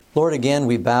Lord, again,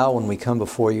 we bow when we come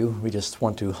before you. We just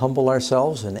want to humble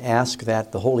ourselves and ask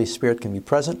that the Holy Spirit can be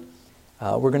present.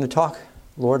 We're going to talk,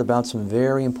 Lord, about some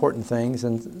very important things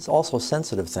and also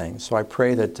sensitive things. So I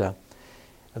pray that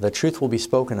the truth will be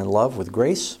spoken in love with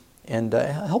grace, and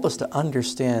help us to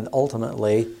understand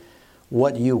ultimately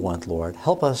what you want, Lord.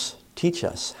 Help us, teach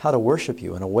us how to worship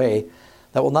you in a way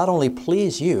that will not only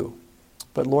please you,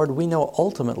 but Lord, we know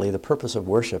ultimately the purpose of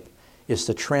worship is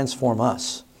to transform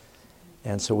us.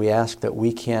 And so we ask that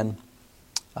we can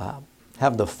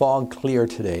have the fog clear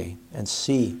today and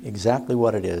see exactly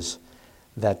what it is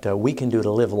that we can do to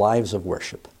live lives of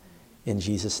worship. In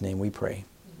Jesus' name we pray.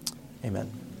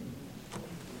 Amen.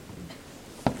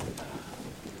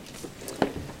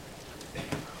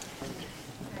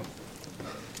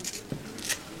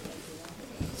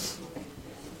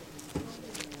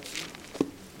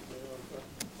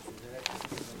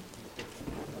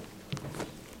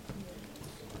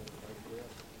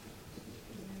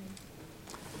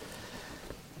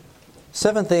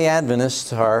 Seventh-day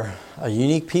Adventists are a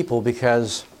unique people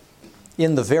because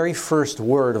in the very first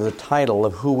word of the title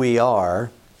of who we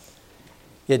are,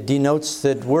 it denotes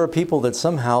that we're a people that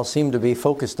somehow seem to be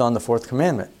focused on the fourth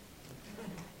commandment.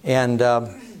 And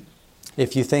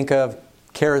if you think of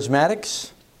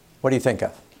charismatics, what do you think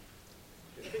of?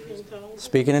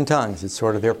 Speaking in tongues. It's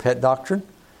sort of their pet doctrine.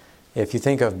 If you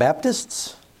think of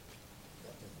Baptists,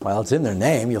 well, it's in their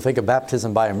name. You'll think of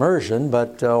baptism by immersion,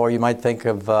 but or you might think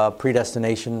of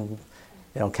predestination,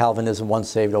 Calvinism, once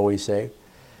saved, always saved.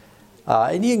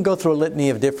 And you can go through a litany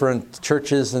of different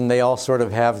churches, and they all sort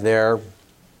of have their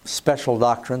special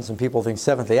doctrines, and people think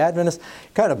Seventh-day Adventist.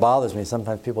 It kind of bothers me.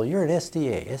 Sometimes people, you're an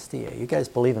SDA. You guys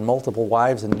believe in multiple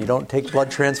wives and you don't take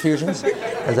blood transfusions?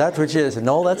 Is that what it is?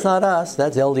 No, that's not us.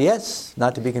 That's LDS,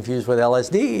 not to be confused with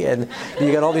LSD. And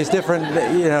you got all these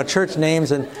different church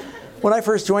names. And when I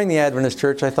first joined the Adventist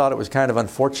church, I thought it was kind of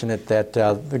unfortunate that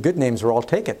the good names were all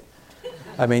taken.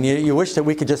 I mean, you wish that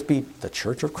we could just be the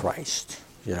Church of Christ,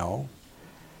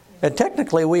 And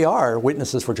technically we are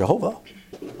Witnesses for Jehovah.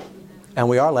 And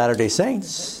we are Latter-day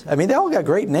Saints. I mean, they all got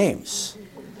great names.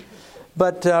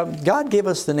 But God gave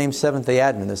us the name Seventh-day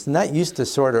Adventist, and that used to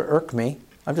sort of irk me.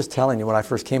 I'm just telling you, when I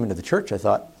first came into the church, I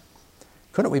thought,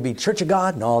 couldn't we be Church of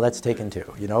God? No, that's taken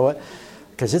too. You know what?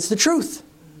 Because it's the truth.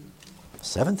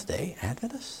 Seventh-day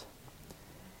Adventist.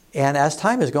 And as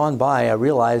time has gone by, I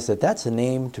realized that that's a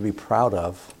name to be proud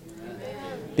of.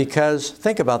 Because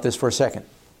think about this for a second.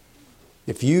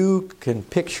 If you can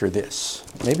picture this,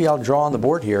 maybe I'll draw on the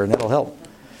board here and that'll help.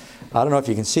 I don't know if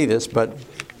you can see this, but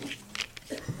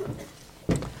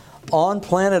on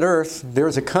planet Earth,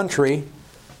 there's a country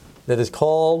that is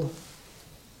called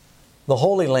the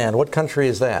Holy Land. What country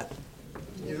is that?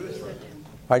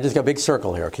 I just got a big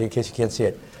circle here, okay, in case you can't see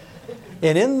it.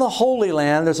 And in the Holy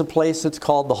Land, there's a place that's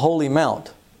called the Holy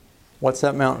Mount. What's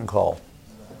that mountain called?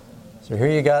 So here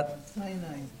you got...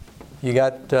 Sinai. You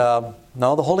got... the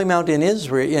Holy Mount in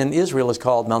Israel is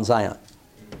called Mount Zion,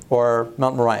 or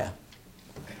Mount Moriah.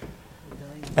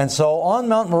 And so on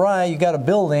Mount Moriah, you got a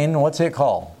building. What's it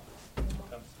called?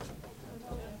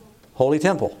 Holy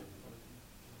Temple.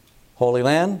 Holy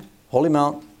Land, Holy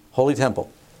Mount, Holy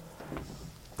Temple.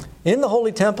 In the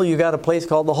Holy Temple, you got a place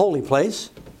called the Holy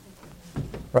Place.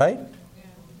 Right?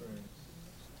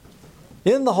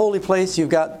 In the holy place, you've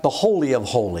got the Holy of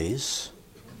Holies.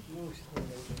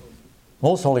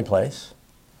 Most holy place.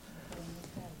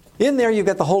 In there, you've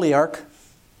got the Holy Ark.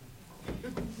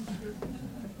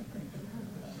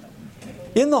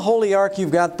 In the Holy Ark,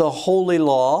 you've got the Holy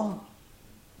Law.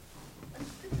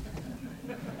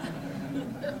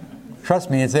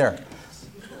 Trust me, it's there.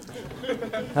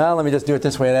 Well, let me just do it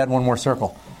this way and add one more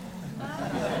circle.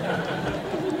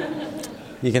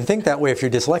 You can think that way if you're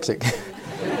dyslexic.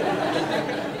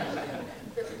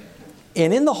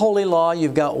 And in the Holy Law,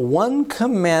 you've got one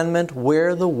commandment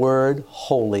where the word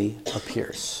holy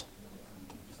appears.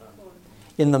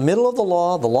 In the middle of the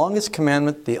law, the longest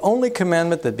commandment, the only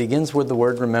commandment that begins with the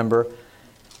word remember,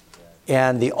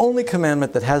 and the only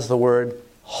commandment that has the word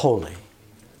holy.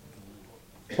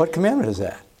 What commandment is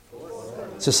that?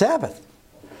 It's a Sabbath.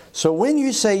 So when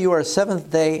you say you are a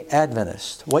Seventh-day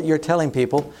Adventist, what you're telling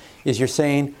people is you're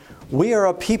saying, we are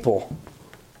a people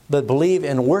that believe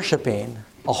in worshiping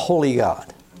a holy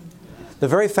God. The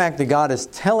very fact that God is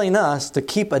telling us to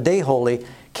keep a day holy,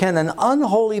 can an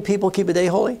unholy people keep a day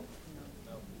holy?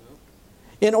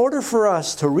 In order for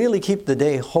us to really keep the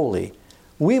day holy,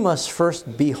 we must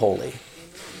first be holy.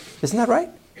 Isn't that right?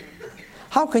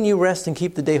 How can you rest and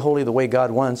keep the day holy the way God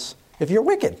wants if you're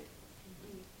wicked?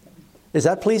 Is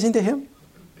that pleasing to Him?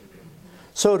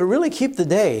 So to really keep the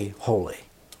day holy,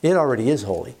 it already is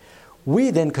holy,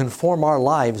 we then conform our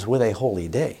lives with a holy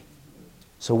day.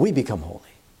 So we become holy.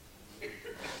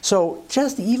 So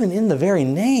just even in the very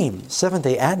name,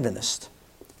 Seventh-day Adventist,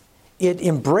 it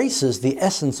embraces the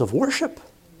essence of worship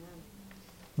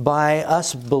by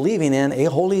us believing in a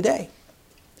holy day.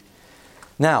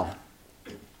 Now,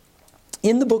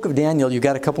 in the book of Daniel, you've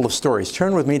got a couple of stories.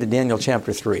 Turn with me to Daniel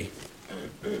chapter 3.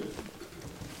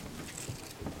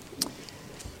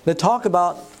 That talk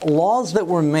about laws that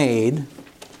were made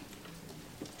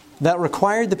that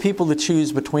required the people to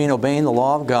choose between obeying the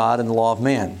law of God and the law of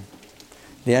man.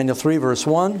 Daniel 3 verse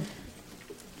 1.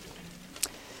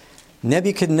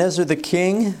 Nebuchadnezzar the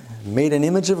king made an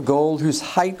image of gold whose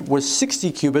height was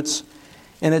 60 cubits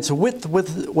and its width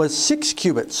was 6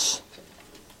 cubits.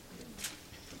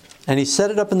 And he set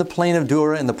it up in the plain of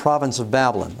Dura in the province of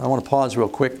Babylon. I want to pause real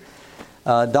quick.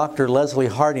 Dr. Leslie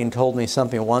Harding told me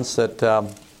something once that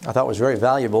I thought was very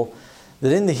valuable.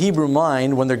 That in the Hebrew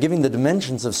mind, when they're giving the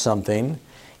dimensions of something,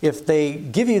 if they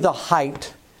give you the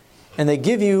height and they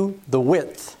give you the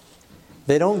width,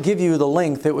 they don't give you the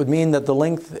length, it would mean that the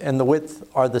length and the width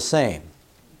are the same.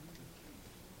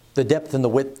 The depth and the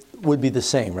width would be the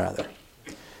same, rather.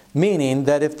 Meaning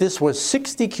that if this was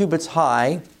 60 cubits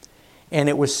high and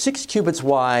it was 6 cubits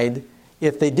wide,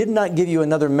 if they did not give you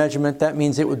another measurement, that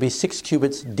means it would be 6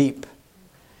 cubits deep.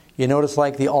 You notice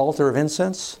like the altar of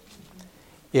incense?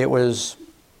 It was,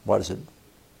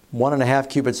 1.5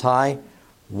 cubits high,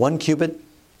 1 cubit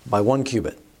by 1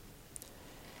 cubit.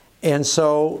 And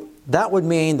so that would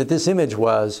mean that this image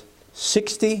was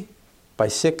 60 by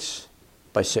 6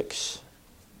 by 6.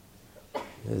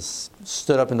 It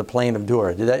stood up in the plain of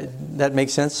Dura. Did that make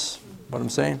sense, what I'm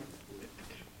saying?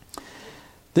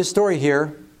 This story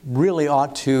here really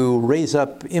ought to raise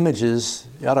up images,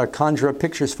 ought to conjure up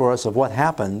pictures for us of what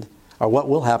happened, or what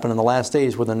will happen in the last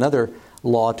days with another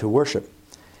law to worship.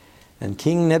 And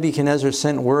King Nebuchadnezzar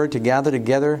sent word to gather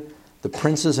together the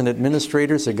princes and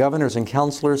administrators, the governors and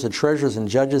counselors, the treasurers and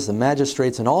judges, the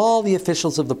magistrates, and all the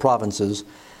officials of the provinces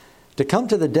to come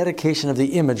to the dedication of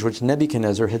the image which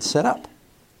Nebuchadnezzar had set up.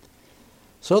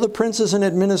 So the princes and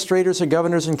administrators, the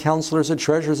governors and counselors, the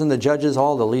treasurers and the judges,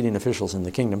 all the leading officials in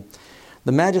the kingdom,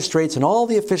 the magistrates and all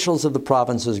the officials of the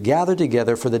provinces gathered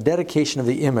together for the dedication of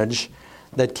the image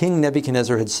that King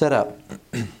Nebuchadnezzar had set up.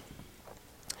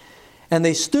 And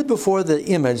they stood before the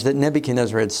image that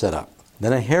Nebuchadnezzar had set up.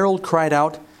 Then a herald cried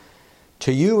out,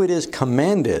 "To you it is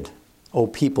commanded, O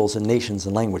peoples and nations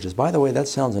and languages." By the way, that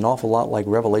sounds an awful lot like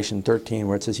Revelation 13,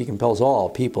 where it says he compels all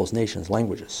peoples, nations,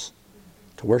 languages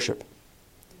to worship.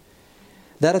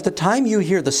 That at the time you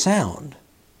hear the sound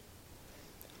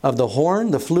of the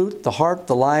horn, the flute, the harp,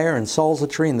 the lyre, and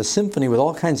psaltery, and the symphony with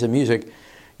all kinds of music,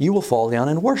 you will fall down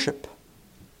and worship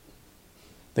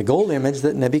the gold image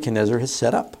that Nebuchadnezzar has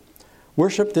set up.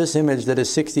 Worship this image that is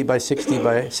 60 by 60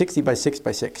 by 60 by 6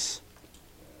 by 6.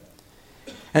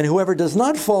 And whoever does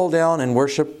not fall down and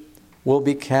worship will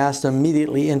be cast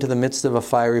immediately into the midst of a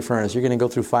fiery furnace. You're going to go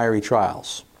through fiery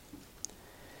trials.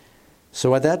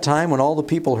 So at that time, when all the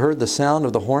people heard the sound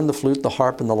of the horn, the flute, the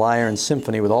harp, and the lyre, and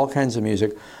symphony with all kinds of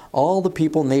music, all the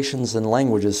people, nations, and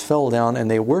languages fell down, and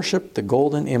they worshipped the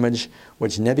golden image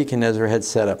which Nebuchadnezzar had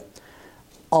set up.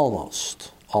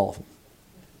 Almost all of them.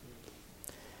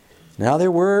 Now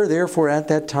there were, therefore, at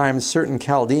that time certain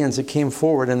Chaldeans that came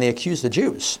forward, and they accused the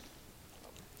Jews.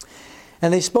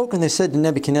 And they spoke, and they said to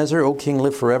Nebuchadnezzar, "O king,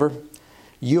 live forever.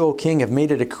 You, O king, have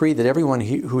made a decree that everyone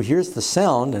who hears the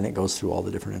sound," and it goes through all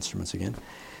the different instruments again,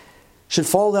 "should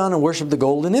fall down and worship the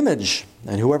golden image.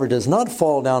 And whoever does not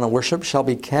fall down and worship shall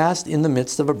be cast in the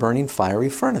midst of a burning fiery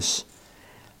furnace.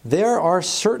 There are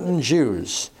certain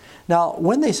Jews." Now,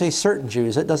 when they say certain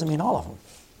Jews, that doesn't mean all of them.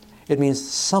 It means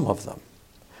some of them,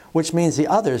 which means the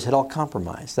others had all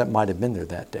compromised that might have been there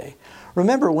that day.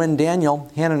 Remember when Daniel,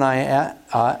 Hananiah,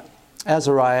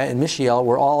 Azariah, and Mishael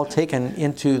were all taken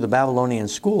into the Babylonian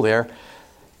school there,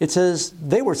 it says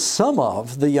they were some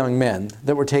of the young men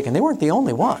that were taken. They weren't the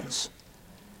only ones.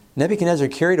 Nebuchadnezzar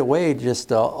carried away just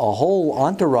a whole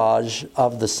entourage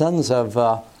of the sons of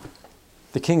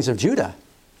the kings of Judah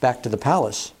back to the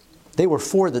palace. They were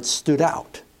 4 that stood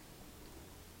out.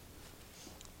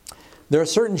 There are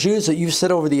certain Jews that you've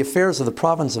set over the affairs of the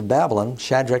province of Babylon,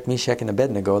 Shadrach, Meshach, and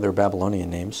Abednego, their Babylonian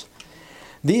names.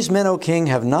 These men, O king,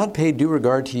 have not paid due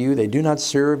regard to you. They do not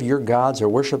serve your gods or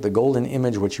worship the golden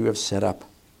image which you have set up.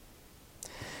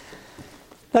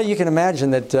 Now you can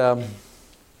imagine that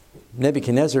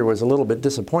Nebuchadnezzar was a little bit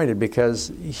disappointed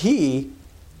because he,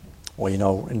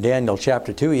 in Daniel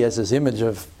chapter 2, he has this image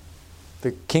of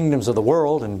the kingdoms of the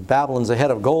world, and Babylon's a head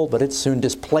of gold, but it's soon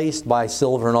displaced by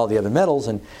silver and all the other metals.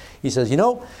 And he says,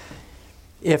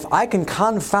 if I can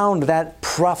confound that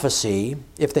prophecy,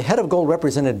 if the head of gold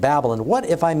represented Babylon, what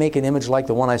if I make an image like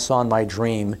the one I saw in my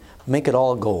dream, make it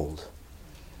all gold?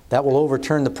 That will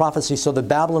overturn the prophecy so that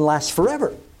Babylon lasts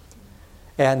forever.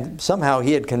 And somehow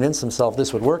he had convinced himself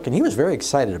this would work, and he was very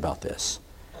excited about this.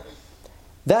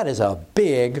 That is a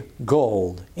big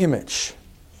gold image.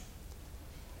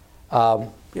 The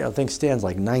thing stands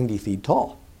like 90 feet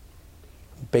tall,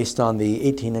 based on the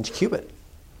 18-inch cubit.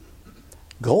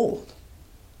 Gold.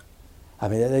 I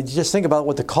mean, just think about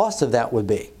what the cost of that would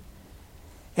be.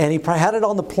 And he had it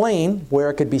on the plain where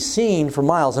it could be seen for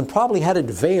miles, and probably had it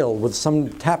veiled with some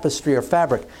tapestry or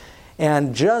fabric.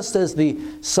 And just as the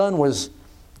sun was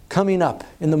coming up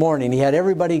in the morning, he had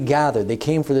everybody gathered. They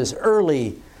came for this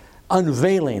early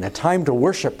unveiling, a time to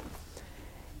worship.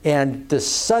 And the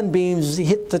sunbeams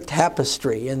hit the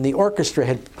tapestry, and the orchestra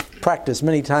had practiced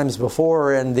many times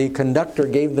before, and the conductor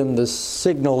gave them the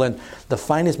signal, and the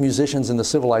finest musicians in the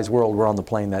civilized world were on the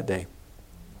plain that day.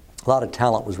 A lot of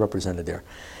talent was represented there.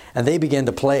 And they began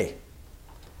to play.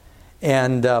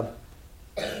 And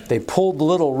they pulled the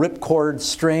little ripcord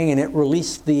string, and it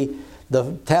released the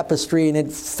tapestry, and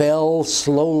it fell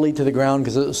slowly to the ground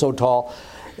because it was so tall,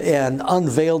 and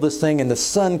unveiled this thing, and the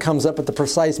sun comes up at the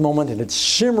precise moment, and it's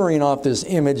shimmering off this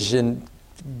image in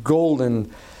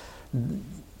golden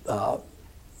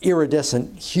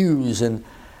iridescent hues, and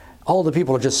all the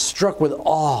people are just struck with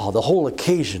awe, the whole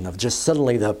occasion of just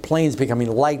suddenly the plains becoming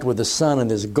light with the sun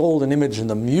and this golden image and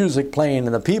the music playing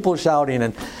and the people shouting,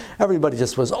 and everybody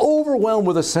just was overwhelmed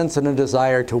with a sense and a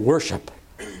desire to worship.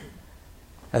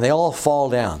 And they all fall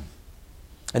down.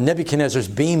 And Nebuchadnezzar's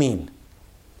beaming.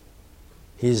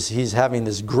 He's having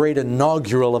this great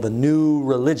inaugural of a new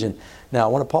religion. Now, I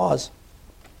want to pause.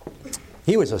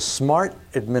 He was a smart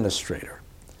administrator.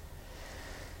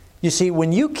 You see,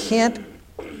 when you can't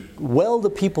weld the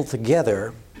people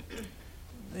together,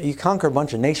 you conquer a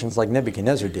bunch of nations like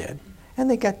Nebuchadnezzar did, and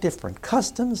they got different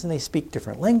customs, and they speak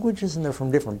different languages, and they're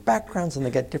from different backgrounds, and they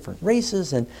got different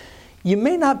races, and you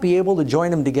may not be able to join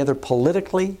them together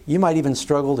politically. You might even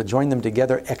struggle to join them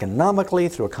together economically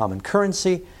through a common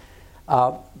currency.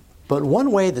 But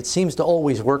one way that seems to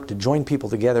always work to join people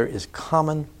together is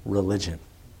common religion.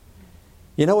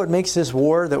 You know what makes this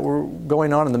war that we're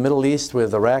going on in the Middle East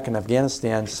with Iraq and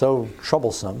Afghanistan so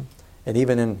troublesome, and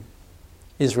even in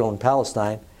Israel and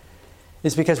Palestine,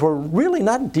 is because we're really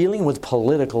not dealing with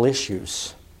political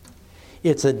issues.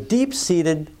 It's a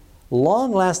deep-seated,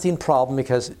 long-lasting problem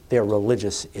because they're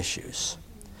religious issues.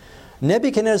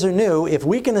 Nebuchadnezzar knew if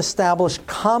we can establish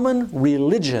common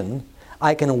religion,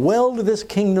 I can weld this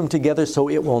kingdom together so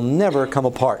it will never come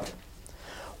apart.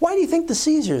 Why do you think the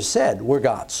Caesars said we're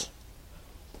gods?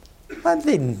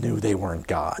 They knew they weren't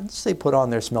gods. They put on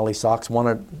their smelly socks one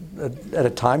at a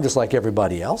time, just like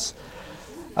everybody else.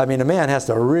 I mean, a man has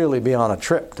to really be on a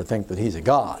trip to think that he's a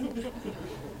god.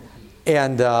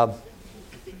 And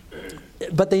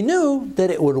but they knew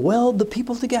that it would weld the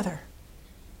people together.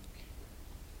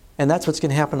 And that's what's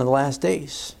going to happen in the last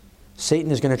days.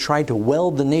 Satan is going to try to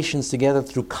weld the nations together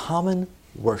through common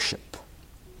worship.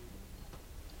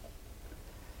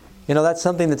 You know, that's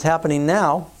something that's happening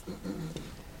now.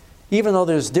 Even though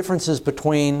there's differences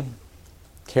between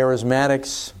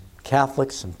charismatics,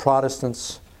 Catholics, and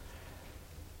Protestants,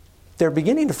 they're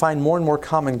beginning to find more and more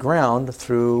common ground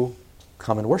through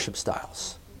common worship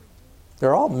styles.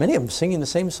 Many of them singing the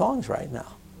same songs right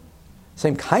now.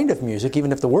 Same kind of music,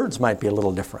 even if the words might be a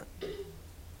little different.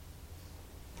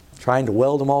 Trying to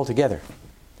weld them all together.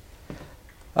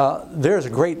 There's a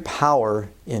great power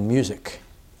in music.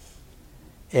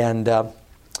 And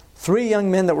 3 young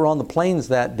men that were on the plains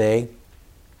that day,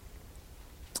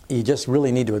 you just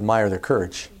really need to admire their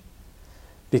courage.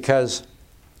 Because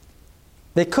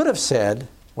they could have said,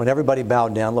 when everybody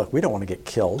bowed down, look, we don't want to get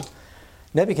killed.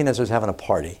 Nebuchadnezzar's having a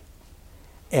party.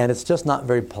 And it's just not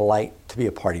very polite to be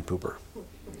a party pooper.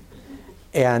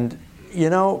 And, you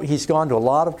know, he's gone to a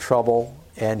lot of trouble,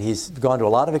 and he's gone to a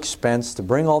lot of expense to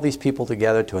bring all these people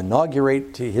together to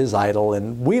inaugurate his idol.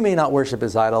 And we may not worship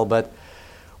his idol, but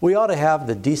we ought to have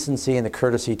the decency and the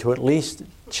courtesy to at least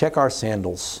check our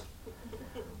sandals.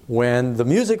 When the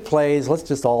music plays, let's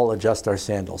just all adjust our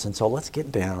sandals. And so let's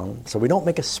get down so we don't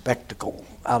make a spectacle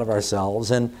out of ourselves,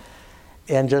 and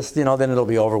just, you know, then it'll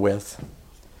be over with.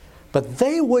 But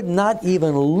they would not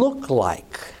even look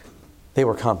like they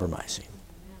were compromising.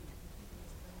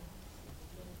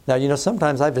 Now, you know,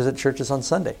 sometimes I visit churches on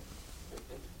Sunday.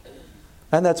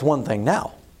 And that's one thing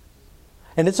now.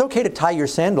 And it's okay to tie your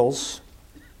sandals,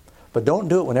 but don't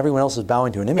do it when everyone else is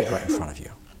bowing to an image right in front of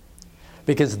you.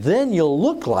 Because then you'll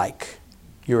look like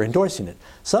you're endorsing it.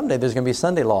 Someday there's going to be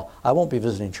Sunday law. I won't be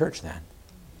visiting church then.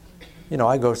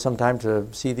 I go sometime to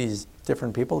see these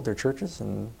different people at their churches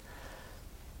and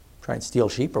try and steal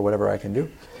sheep or whatever I can do.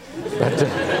 But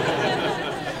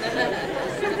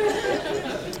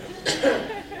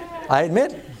I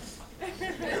admit,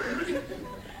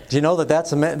 do you know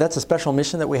that's a special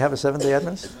mission that we have as Seventh-day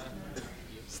Adventists?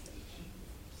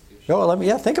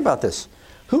 Oh, think about this.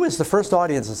 Who is the first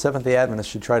audience that Seventh-day Adventists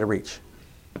should try to reach?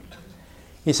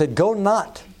 He said, "Go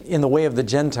not in the way of the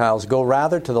Gentiles, go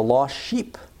rather to the lost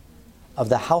sheep of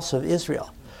the house of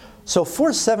Israel." So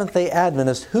for Seventh-day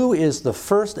Adventists, who is the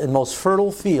first and most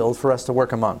fertile field for us to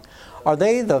work among? Are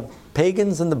they the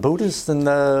pagans and the Buddhists and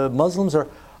the Muslims, or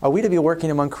are we to be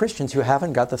working among Christians who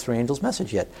haven't got the three angels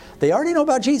message yet? They already know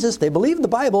about Jesus, they believe in the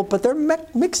Bible, but they're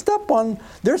mixed up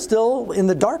they're still in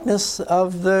the darkness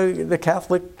of the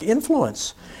Catholic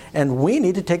influence. And we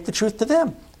need to take the truth to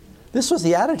them. This was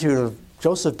the attitude of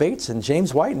Joseph Bates and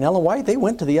James White and Ellen White. They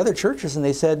went to the other churches and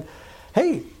they said,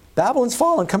 "Hey, Babylon's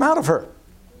fallen, come out of her."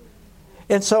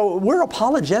 And so we're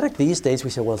apologetic these days. We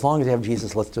say, well, as long as they have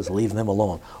Jesus, let's just leave them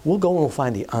alone. We'll go and we'll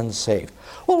find the unsaved.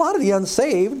 Well, a lot of the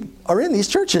unsaved are in these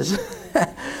churches.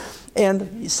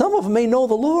 And some of them may know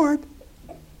the Lord,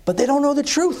 but they don't know the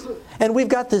truth. And we've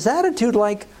got this attitude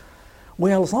like,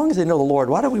 well, as long as they know the Lord,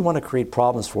 why do we want to create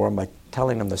problems for them by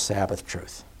telling them the Sabbath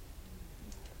truth?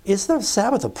 Is the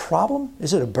Sabbath a problem?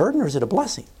 Is it a burden or is it a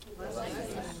blessing?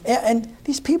 And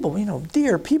these people,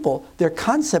 dear people, their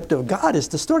concept of God is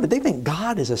distorted. They think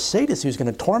God is a sadist who's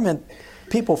going to torment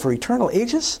people for eternal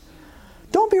ages.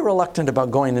 Don't be reluctant about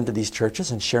going into these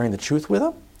churches and sharing the truth with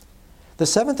them. The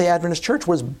Seventh-day Adventist Church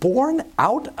was born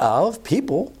out of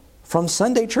people from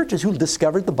Sunday churches who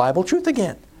discovered the Bible truth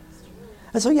again.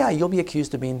 And so, you'll be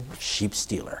accused of being a sheep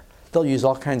stealer. They'll use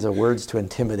all kinds of words to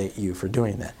intimidate you for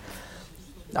doing that.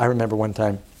 I remember one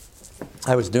time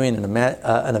I was doing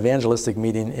an evangelistic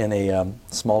meeting in a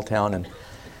small town, and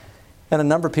a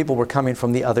number of people were coming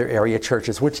from the other area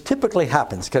churches, which typically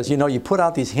happens because, you put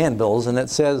out these handbills and it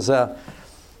says,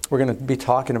 we're going to be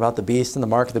talking about the beast and the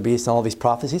mark of the beast and all these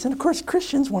prophecies. And of course,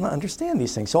 Christians want to understand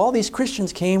these things. So all these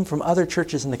Christians came from other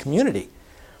churches in the community.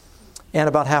 And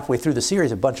about halfway through the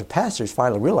series, a bunch of pastors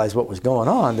finally realized what was going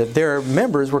on, that their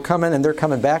members were coming and they're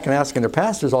coming back and asking their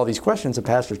pastors all these questions the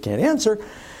pastors can't answer.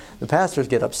 The pastors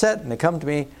get upset and they come to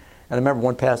me. And I remember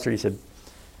one pastor, he said,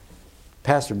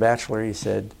 "Pastor Batchelor," he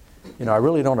said, "I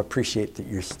really don't appreciate that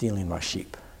you're stealing my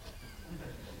sheep."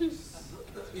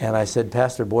 And I said,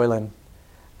 "Pastor Boylan,"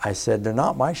 I said, "they're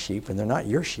not my sheep and they're not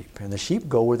your sheep. And the sheep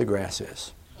go where the grass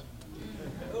is."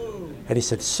 And he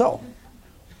said, "So,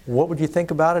 what would you think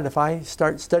about it if I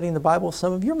start studying the Bible with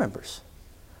some of your members?"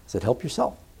 I said, "Help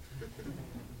yourself."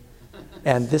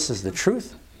 And this is the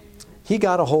truth. He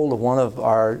got a hold of one of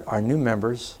our new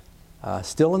members,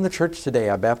 still in the church today.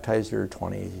 I baptized her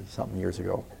 20-something years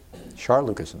ago, Char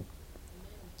Lucasen.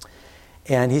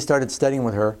 And he started studying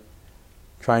with her,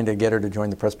 trying to get her to join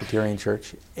the Presbyterian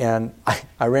church. And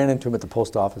I ran into him at the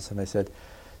post office and I said,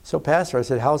 "So, Pastor," I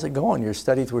said, "how's it going, your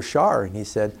studies with Char?" And he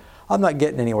said, "I'm not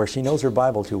getting anywhere. She knows her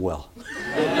Bible too well."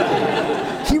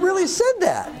 He really said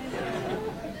that.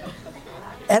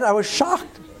 And I was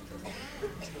shocked.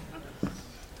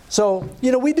 So,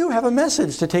 we do have a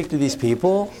message to take to these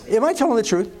people. Am I telling the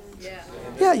truth?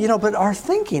 Yeah, but our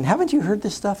thinking, haven't you heard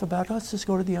this stuff about, let's just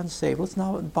go to the unsaved. Let's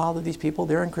not bother these people.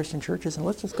 They're in Christian churches and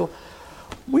let's just go.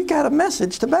 We got a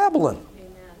message to Babylon.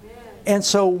 And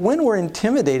so when we're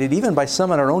intimidated, even by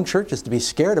some in our own churches, to be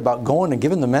scared about going and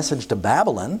giving the message to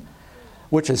Babylon,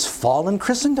 which is fallen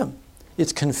Christendom.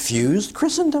 It's confused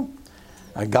Christendom.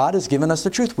 God has given us the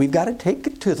truth. We've got to take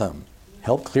it to them.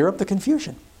 Help clear up the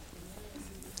confusion.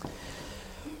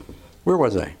 Where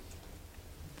was I?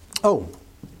 Oh,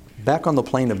 back on the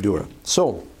plain of Dura.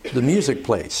 So, the music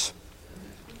place.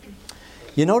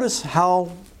 You notice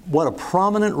what a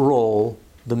prominent role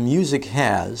the music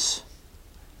has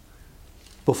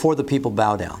before the people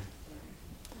bow down.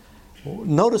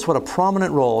 Notice what a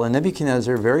prominent role, and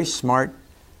Nebuchadnezzar, very smart,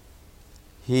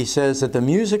 he says that the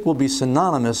music will be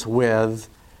synonymous with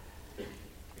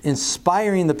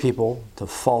inspiring the people to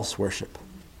false worship.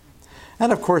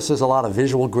 And of course, there's a lot of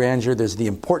visual grandeur. There's the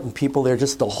important people there,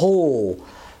 just the whole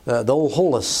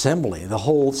assembly, the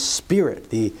whole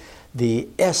spirit, the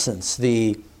essence,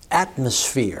 the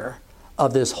atmosphere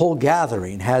of this whole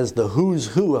gathering has the who's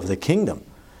who of the kingdom.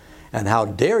 And how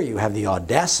dare you have the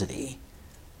audacity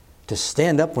to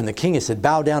stand up when the king has said,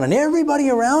 bow down, and everybody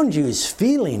around you is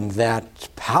feeling that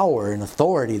power and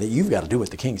authority that you've got to do what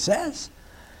the king says.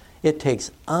 It takes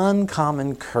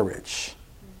uncommon courage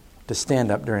to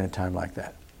stand up during a time like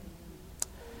that.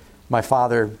 My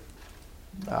father,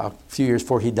 a few years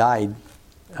before he died,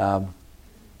 I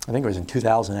think it was in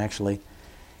 2000 actually,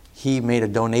 he made a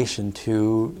donation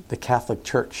to the Catholic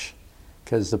Church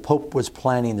because the Pope was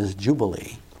planning this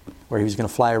jubilee where he was going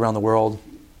to fly around the world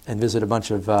and visit a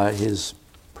bunch of his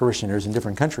parishioners in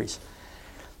different countries.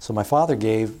 So my father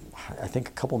gave, I think,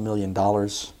 a couple $1 million,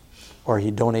 or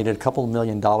he donated a couple $1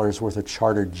 million worth of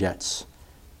chartered jets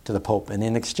to the Pope. And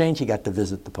in exchange, he got to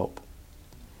visit the Pope.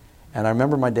 And I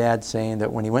remember my dad saying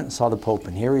that when he went and saw the Pope,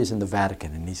 and here he is in the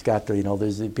Vatican, and he's got,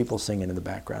 there's the people singing in the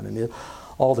background, and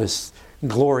all this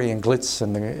glory and glitz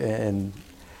and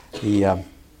the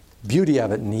beauty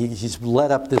of it, and he's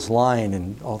led up this line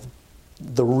and all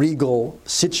the regal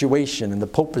situation, and the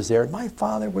Pope is there. And my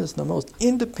father was the most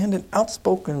independent,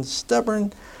 outspoken,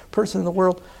 stubborn person in the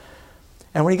world.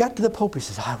 And when he got to the Pope, he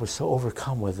says, I was so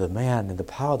overcome with the man and the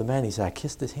power of the man. He said, I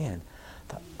kissed his hand.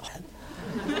 I thought,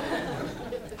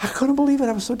 I couldn't believe it.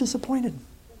 I was so disappointed.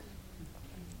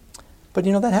 But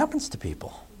that happens to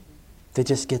people. They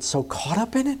just get so caught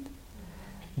up in it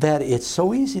that it's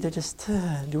so easy to just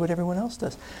do what everyone else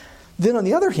does. Then on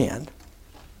the other hand,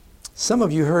 some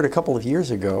of you heard a couple of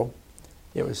years ago,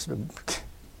 it was a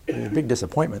big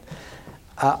disappointment.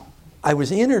 I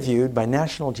was interviewed by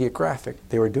National Geographic.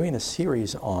 They were doing a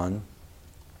series on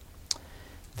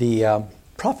the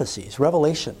prophecies,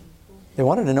 Revelation. They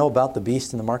wanted to know about the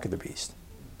beast and the mark of the beast.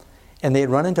 And they had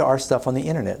run into our stuff on the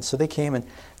internet. So they came and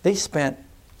they spent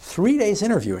 3 days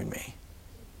interviewing me.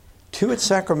 2 at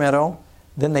Sacramento.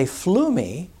 Then they flew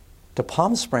me to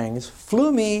Palm Springs,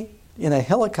 flew me in a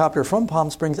helicopter from Palm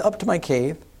Springs up to my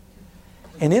cave,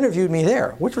 and interviewed me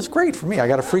there, which was great for me. I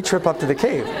got a free trip up to the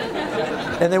cave.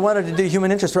 And they wanted to do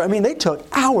human interest. I mean, they took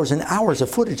hours and hours of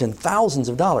footage and thousands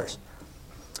of dollars.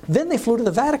 Then they flew to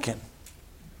the Vatican.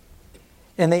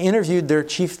 And they interviewed their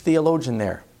chief theologian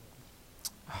there.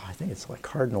 Oh, I think it's like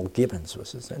Cardinal Gibbons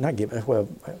was his name. Not Gibbons. Well,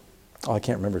 I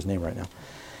can't remember his name right now.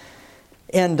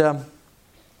 And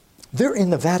they're in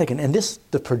the Vatican. And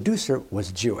the producer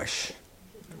was Jewish.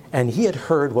 And he had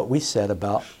heard what we said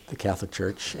about the Catholic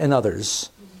Church and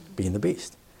others being the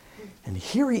beast. And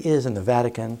here he is in the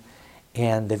Vatican.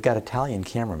 And they've got Italian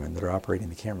cameramen that are operating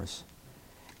the cameras.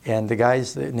 And the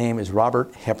guy's name is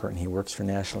Robert Hepburn. He works for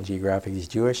National Geographic. He's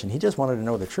Jewish, and he just wanted to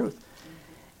know the truth.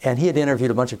 And he had interviewed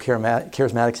a bunch of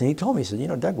charismatics, and he told me, he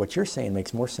said, Doug, what you're saying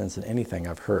makes more sense than anything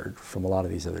I've heard from a lot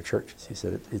of these other churches. He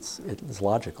said, it's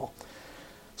logical.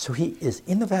 So he is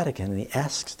in the Vatican, and he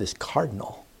asks this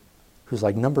cardinal, who's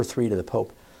like number 3 to the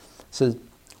Pope, says,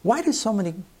 why do so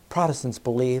many Protestants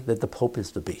believe that the Pope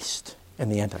is the beast and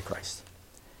the Antichrist?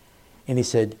 And he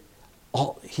said,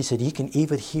 you can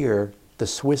even hear the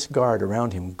Swiss guard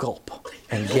around him gulp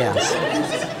and gasp.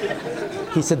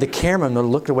 He said, the cameraman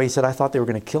looked away. He said, I thought they were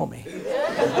going to kill me.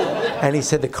 And he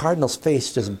said, the cardinal's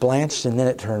face just blanched and then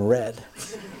it turned red.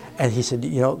 And he said,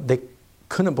 they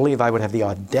couldn't believe I would have the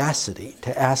audacity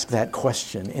to ask that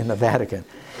question in the Vatican.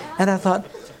 And I thought,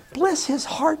 bless his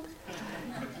heart.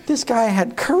 This guy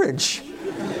had courage.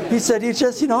 He said,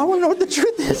 I want to know what the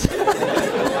truth is.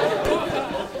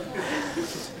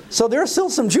 So there are still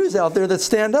some Jews out there that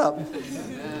stand up.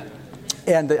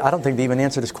 And I don't think they even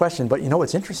answered this question, but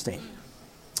what's interesting?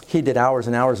 He did hours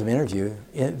and hours of interview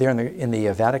there in the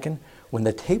Vatican. When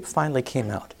the tape finally came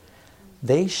out,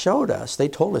 they told us,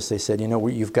 they said,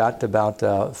 you've got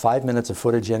about 5 minutes of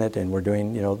footage in it, and we're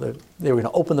doing, they were going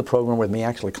to open the program with me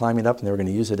actually climbing up, and they were going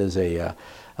to use it as a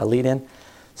lead-in.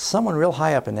 Someone real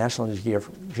high up in National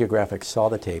Geographic saw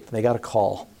the tape. They got a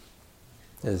call.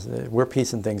 We're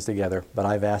piecing things together, but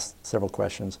I've asked several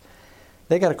questions.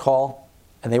 They got a call,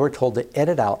 and they were told to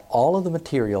edit out all of the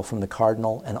material from the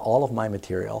cardinal and all of my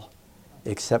material,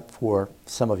 except for,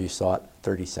 some of you saw it,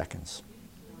 30 seconds.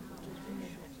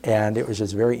 And it was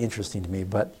just very interesting to me,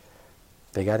 but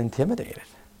they got intimidated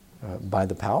by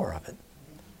the power of it.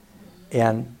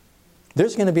 And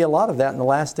there's going to be a lot of that in the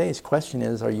last days. Question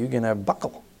is, are you going to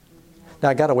buckle? Now,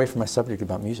 I got away from my subject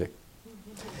about music.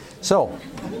 So,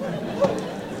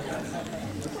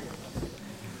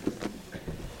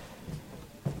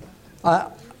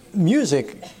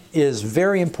 music is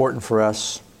very important for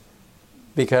us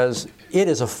because it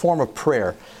is a form of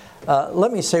prayer.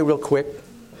 Let me say real quick,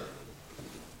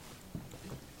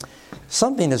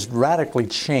 something has radically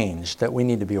changed that we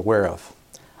need to be aware of.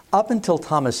 Up until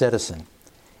Thomas Edison,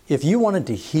 if you wanted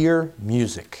to hear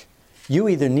music, you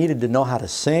either needed to know how to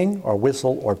sing or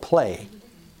whistle or play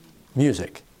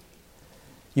music.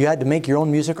 You had to make your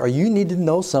own music, or you needed to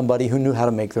know somebody who knew how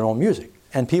to make their own music.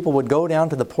 And people would go down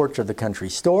to the porch of the country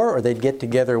store, or they'd get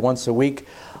together once a week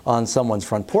on someone's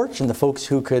front porch, and the folks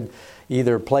who could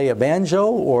either play a banjo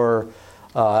or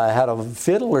had a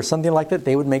fiddle or something like that,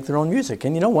 they would make their own music.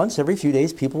 And once every few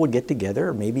days people would get together,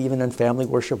 or maybe even in family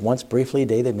worship, once briefly a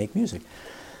day they'd make music.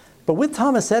 But with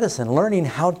Thomas Edison learning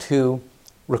how to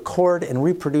record and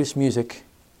reproduce music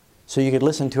so you could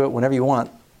listen to it whenever you want,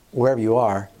 wherever you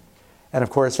are, and of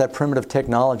course that primitive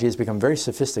technology has become very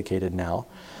sophisticated now,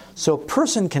 so a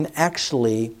person can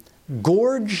actually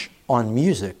gorge on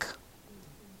music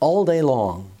all day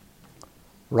long,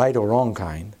 right or wrong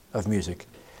kind of music.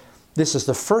 This is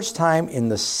the first time in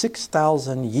the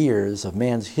 6,000 years of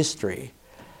man's history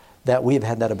that we've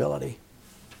had that ability.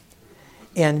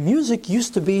 And music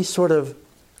used to be sort of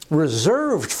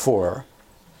reserved for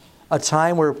a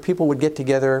time where people would get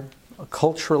together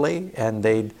culturally and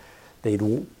they'd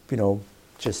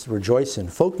just rejoice in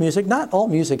folk music. Not all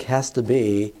music has to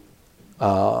be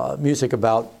music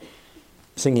about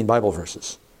singing Bible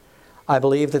verses. I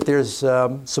believe that there's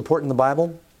support in the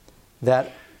Bible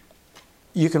that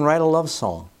you can write a love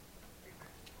song.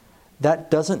 That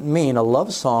doesn't mean a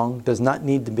love song does not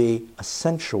need to be a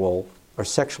sensual or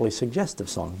sexually suggestive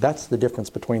song. That's the difference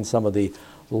between some of the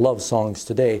love songs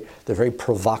today. They're very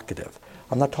provocative.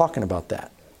 I'm not talking about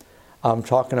that. I'm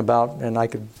talking about, and I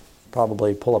could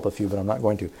probably pull up a few, but I'm not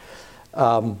going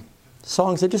to,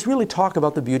 songs that just really talk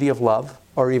about the beauty of love,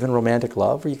 or even romantic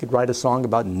love, or you could write a song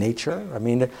about nature. I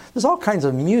mean, there's all kinds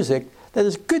of music that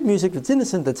is good music, that's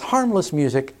innocent, that's harmless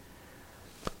music,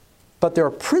 but there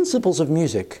are principles of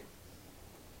music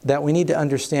that we need to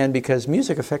understand because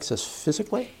music affects us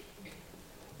physically.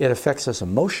 It affects us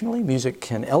emotionally. Music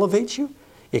can elevate you.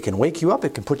 It can wake you up.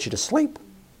 It can put you to sleep.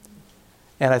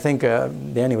 And I think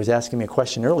Danny was asking me a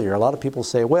question earlier. A lot of people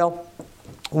say, well,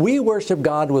 we worship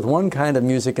God with one kind of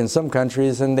music in some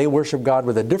countries, and they worship God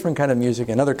with a different kind of music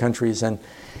in other countries, and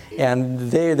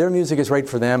their music is right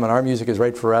for them, and our music is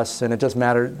right for us, and it doesn't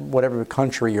matter whatever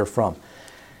country you're from.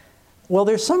 Well,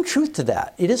 there's some truth to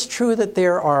that. It is true that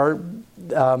there are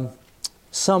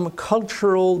some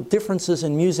cultural differences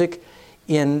in music,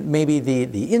 in maybe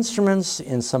the instruments,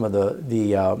 in some of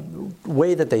the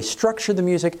way that they structure the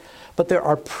music, but there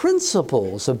are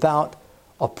principles about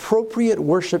appropriate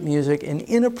worship music and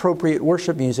inappropriate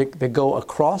worship music that go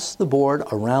across the board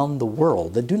around the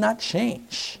world that do not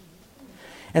change.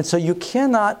 And so you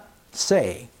cannot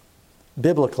say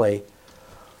biblically,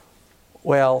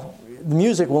 well, the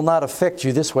music will not affect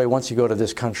you this way once you go to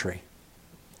this country.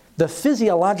 The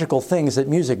physiological things that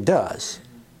music does,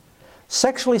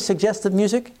 sexually suggestive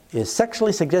music is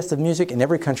sexually suggestive music in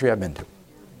every country I've been to.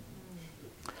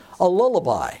 A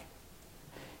lullaby.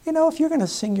 You know, if you're going to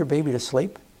sing your baby to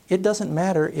sleep, it doesn't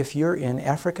matter if you're in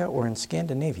Africa or in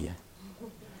Scandinavia.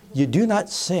 You do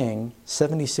not sing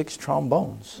 76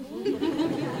 trombones.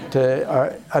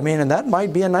 And that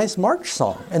might be a nice march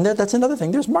song. And that's another thing.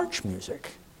 There's march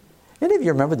music. Any of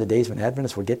you remember the days when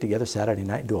Adventists would get together Saturday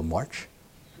night and do a march?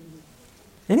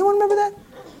 Anyone remember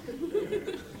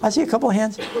that? I see a couple of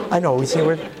hands. I know, we see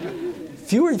where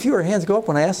fewer and fewer hands go up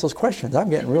when I ask those questions.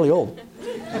 I'm getting really old.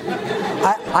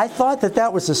 I thought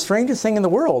that was the strangest thing in the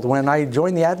world when I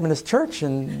joined the Adventist church,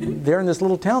 and there in this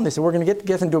little town, they said, we're going to get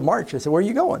together and do a march. I said, where are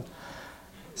you going?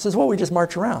 He says, well, we just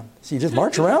march around. So you just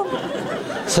march around?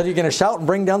 So you're going to shout and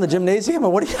bring down the gymnasium?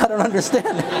 Or what? I don't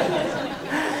understand.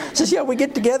 He says, yeah, we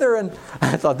get together, and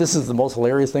I thought this is the most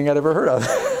hilarious thing I'd ever heard of.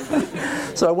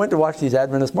 So I went to watch these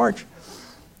Adventists march,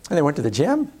 and they went to the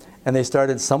gym, and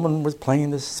someone was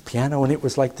playing this piano, and it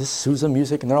was like this Sousa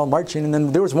music, and they're all marching, and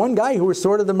then there was one guy who was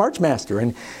sort of the march master,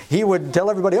 and he would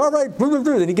tell everybody, all right,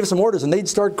 then he'd give some orders, and they'd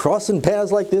start crossing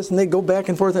paths like this, and they'd go back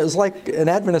and forth. It was like an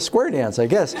Adventist square dance, I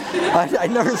guess.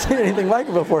 I'd never seen anything like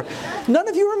it before. None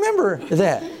of you remember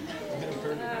that.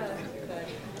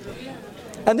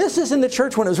 And this is in the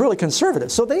church when it was really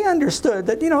conservative. So they understood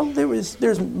that,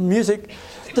 there's music.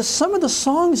 Some of the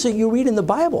songs that you read in the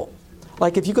Bible,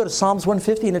 like if you go to Psalms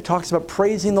 150 and it talks about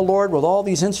praising the Lord with all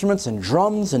these instruments and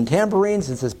drums and tambourines,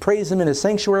 and says praise Him in His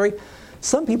sanctuary.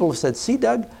 Some people have said, see,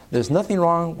 Doug, there's nothing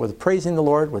wrong with praising the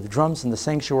Lord with drums in the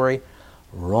sanctuary.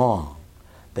 Wrong.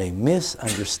 They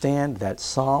misunderstand that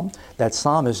psalm. That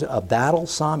psalm is a battle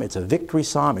psalm. It's a victory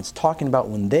psalm. It's talking about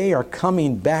when they are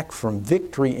coming back from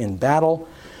victory in battle,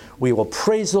 we will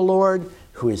praise the Lord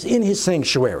who is in His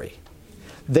sanctuary.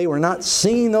 They were not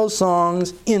singing those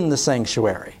songs in the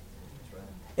sanctuary.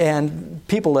 And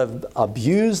people have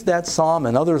abused that psalm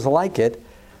and others like it.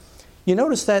 You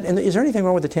notice that, and is there anything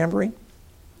wrong with the tambourine?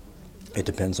 It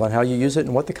depends on how you use it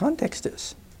and what the context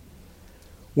is.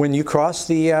 When you cross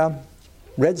the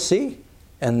Red Sea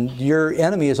and your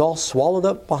enemy is all swallowed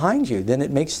up behind you, then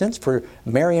it makes sense for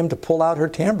Miriam to pull out her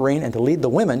tambourine and to lead the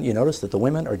women. You notice that the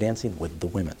women are dancing with the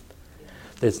women.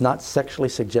 It's not sexually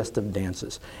suggestive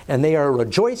dances. And they are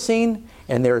rejoicing,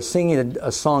 and they're singing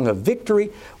a song of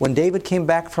victory when David came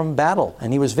back from battle,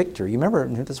 and he was victor. You remember,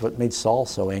 that's what made Saul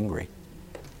so angry.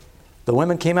 The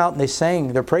women came out and they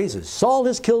sang their praises. Saul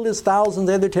has killed his thousands,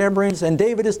 they had their tambourines, and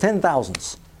David his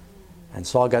 10,000s. And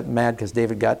Saul got mad because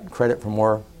David got credit for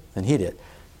more than he did.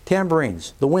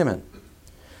 Tambourines, the women.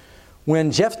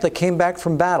 When Jephthah came back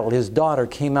from battle, his daughter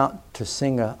came out to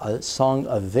sing a song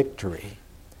of victory.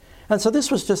 And so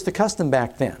this was just the custom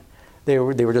back then. They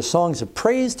were just songs of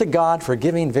praise to God for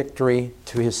giving victory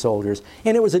to his soldiers.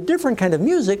 And it was a different kind of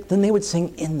music than they would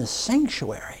sing in the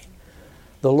sanctuary.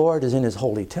 The Lord is in his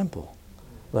holy temple.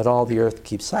 Let all the earth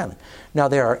keep silent. Now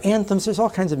there are anthems, there's all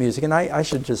kinds of music. And I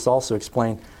should just also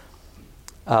explain,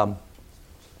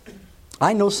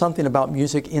 I know something about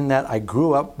music in that I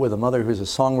grew up with a mother who's a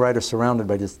songwriter surrounded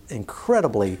by just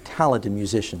incredibly talented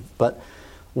musicians. But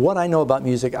what I know about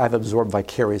music, I've absorbed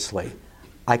vicariously.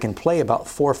 I can play about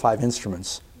 4 or 5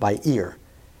 instruments by ear,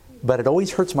 but it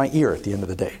always hurts my ear at the end of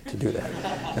the day to do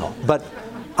that. No, but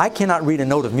I cannot read a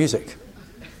note of music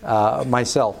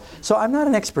myself. So I'm not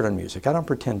an expert on music. I don't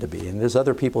pretend to be. And there's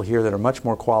other people here that are much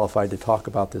more qualified to talk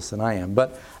about this than I am.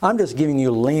 But I'm just giving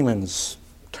you layman's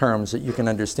terms that you can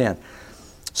understand.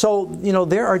 So,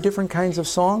 there are different kinds of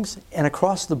songs, and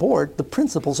across the board, the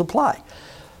principles apply.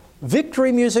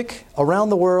 Victory music around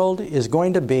the world is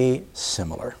going to be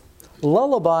similar.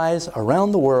 Lullabies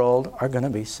around the world are going to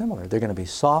be similar. They're going to be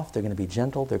soft, they're going to be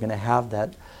gentle, they're going to have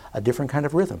a different kind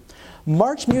of rhythm.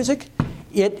 March music,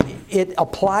 it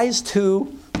applies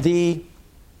to the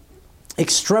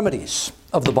extremities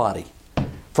of the body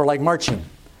for like marching.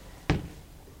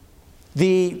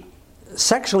 The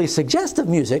sexually suggestive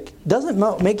music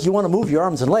doesn't make you want to move your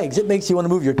arms and legs, it makes you want to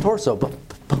move your torso.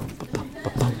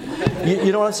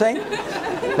 You know what I'm saying?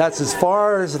 That's as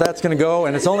far as that's going to go,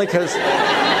 and it's only because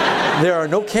there are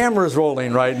no cameras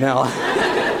rolling right now.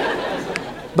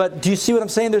 But do you see what I'm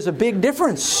saying? There's a big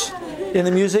difference in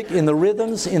the music, in the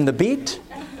rhythms, in the beat.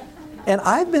 And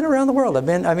I've been around the world. I've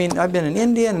been in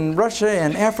India and Russia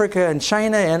and Africa and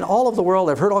China and all of the world.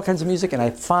 I've heard all kinds of music, and I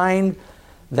find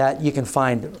that you can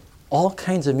find all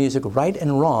kinds of music, right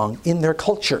and wrong, in their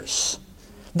cultures.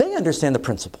 They understand the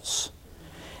principles.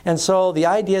 And so the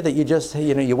idea that you just,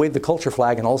 you wave the culture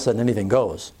flag and all of a sudden anything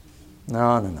goes.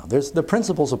 No. The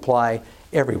principles apply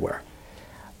everywhere.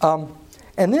 And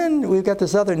then we've got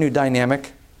this other new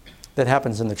dynamic that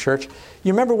happens in the church.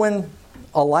 You remember when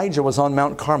Elijah was on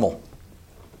Mount Carmel?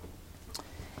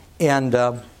 And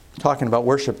talking about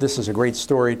worship, this is a great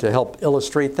story to help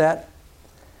illustrate that.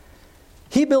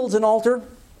 He builds an altar.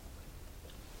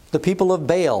 The people of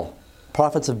Baal,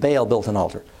 prophets of Baal, built an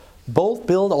altar. Both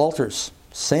build altars.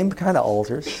 Same kind of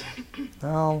altars.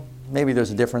 Well, maybe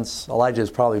there's a difference. Elijah is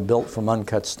probably built from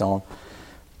uncut stone.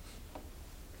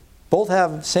 Both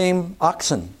have same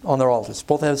oxen on their altars.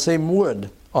 Both have the same wood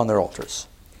on their altars.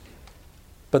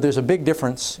 But there's a big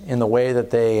difference in the way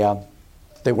that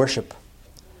they worship.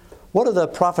 What do the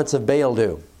prophets of Baal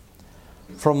do?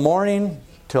 From morning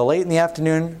till late in the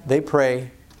afternoon, they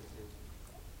pray.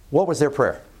 What was their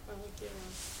prayer?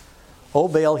 O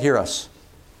Baal, hear us.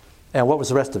 And what was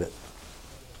the rest of it?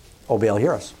 O Baal,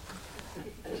 hear us.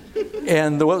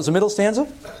 And what was the middle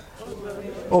stanza?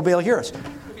 O Baal, hear us.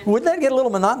 Wouldn't that get a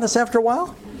little monotonous after a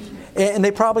while? And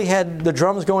they probably had the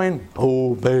drums going,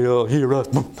 O Baal, hear us.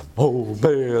 O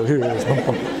Baal, hear us.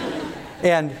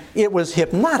 And it was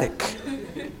hypnotic.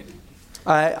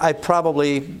 I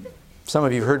probably, some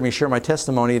of you heard me share my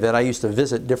testimony that I used to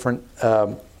visit different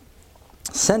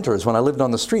centers when I lived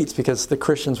on the streets because the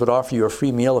Christians would offer you a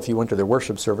free meal if you went to their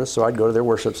worship service. So I'd go to their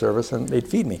worship service and they'd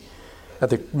feed me at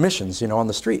the missions, on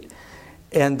the street.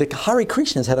 And the Hare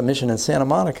Krishnas had a mission in Santa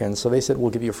Monica, and so they said,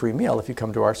 we'll give you a free meal if you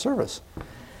come to our service.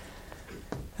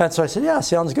 And so I said, yeah,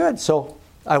 sounds good. So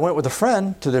I went with a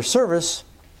friend to their service,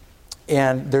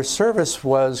 and their service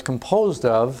was composed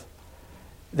of,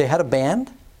 they had a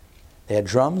band, they had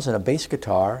drums and a bass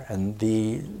guitar, and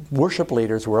the worship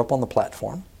leaders were up on the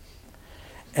platform.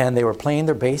 And they were playing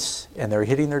their bass, and they were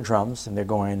hitting their drums, and they're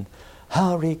going,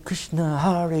 Hare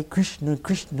Krishna, Krishna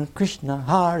Krishna,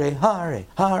 Hare Hare,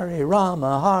 Hare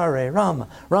Rama,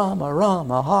 Rama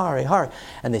Rama, Hare Hare.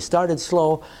 And they started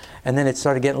slow, and then it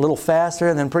started getting a little faster,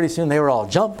 and then pretty soon they were all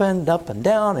jumping up and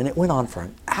down, and it went on for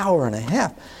an hour and a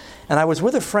half. And I was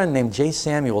with a friend named Jay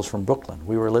Samuels from Brooklyn.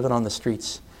 We were living on the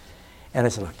streets. And I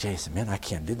said, look, Jason, man, I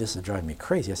can't do this. It's driving me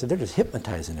crazy. I said, they're just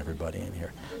hypnotizing everybody in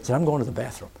here. I said, I'm going to the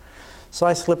bathroom. So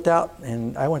I slipped out,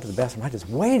 and I went to the bathroom. I just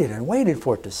waited and waited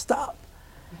for it to stop.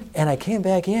 And I came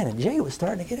back in, and Jay was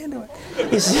starting to get into it.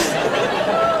 He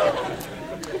said,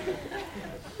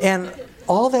 and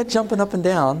all that jumping up and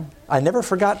down, I never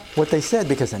forgot what they said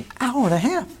because an hour and a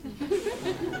half,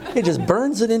 it just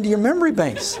burns it into your memory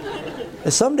banks.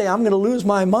 And someday I'm going to lose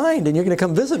my mind, and you're going to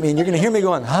come visit me, and you're going to hear me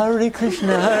going, Hare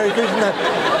Krishna, Hare Krishna.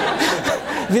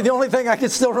 The only thing I can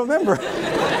still remember.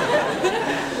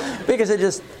 Because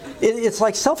it's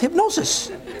like self-hypnosis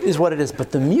is what it is.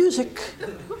 But the music,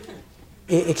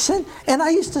 and I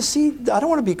used to see, I don't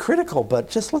want to be critical, but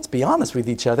just let's be honest with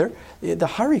each other. The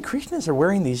Hare Krishnas are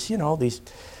wearing these, these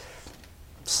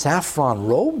saffron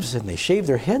robes, and they shave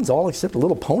their heads all except a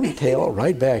little ponytail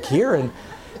right back here. And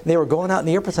they were going out in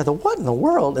the airports. I thought, what in the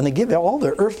world? And they give all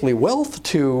their earthly wealth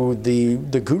to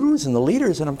the gurus and the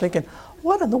leaders. And I'm thinking,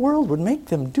 what in the world would make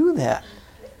them do that?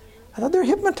 I thought they're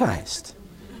hypnotized.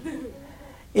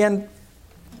 And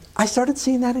I started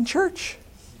seeing that in church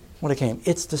when it came.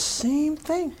 It's the same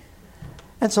thing.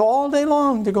 And so all day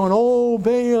long, they're going, oh,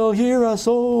 Baal, hear us,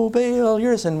 oh, Baal,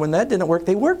 hear us. And when that didn't work,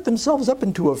 they worked themselves up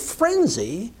into a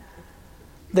frenzy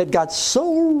that got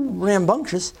so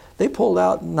rambunctious, they pulled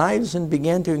out knives and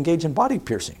began to engage in body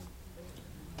piercing,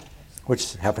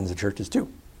 which happens in churches too,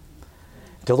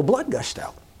 until the blood gushed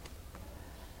out.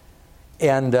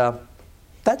 And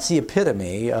that's the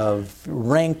epitome of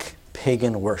rank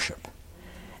pagan worship.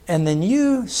 And then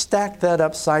you stack that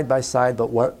up side by side, but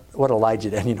what Elijah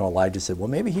did, and Elijah said, well,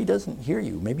 maybe he doesn't hear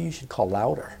you. Maybe you should call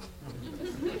louder.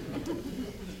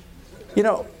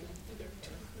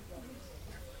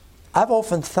 I've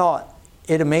often thought,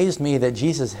 it amazed me that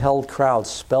Jesus held crowds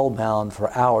spellbound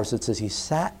for hours. It says he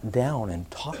sat down and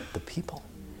taught the people.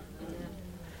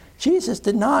 Jesus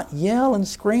did not yell and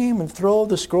scream and throw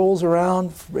the scrolls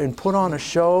around and put on a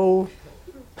show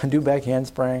and do back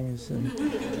handsprings and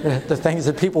the things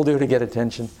that people do to get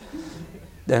attention.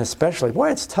 And especially,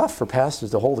 boy, it's tough for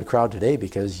pastors to hold a crowd today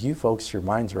because you folks, your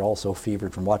minds are all so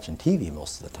fevered from watching TV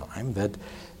most of the time that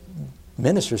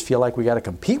ministers feel like we got to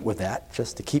compete with that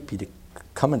just to keep you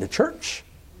coming to church.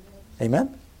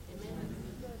 Amen?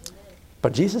 Amen?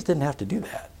 But Jesus didn't have to do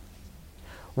that.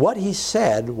 What he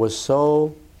said was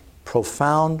so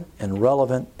profound and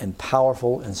relevant and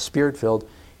powerful and spirit-filled,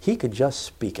 he could just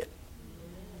speak it.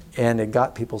 And it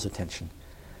got people's attention.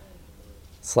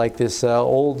 It's like this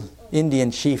old Indian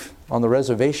chief on the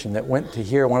reservation that went to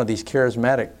hear one of these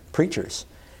charismatic preachers.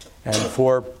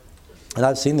 And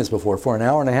I've seen this before, for an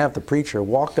hour and a half the preacher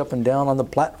walked up and down on the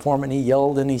platform and he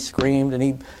yelled and he screamed and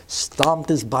he stomped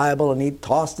his Bible and he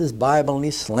tossed his Bible and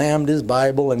he slammed his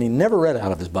Bible and he never read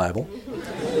out of his Bible.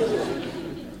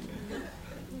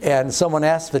 And someone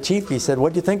asked the chief, he said,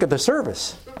 what do you think of the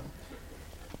service?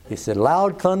 He said,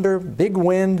 loud thunder, big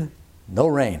wind, no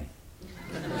rain.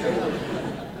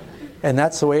 And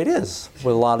that's the way it is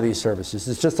with a lot of these services.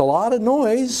 It's just a lot of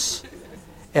noise,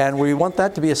 and we want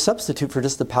that to be a substitute for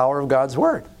just the power of God's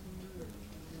Word.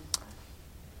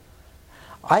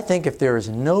 I think if there is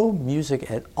no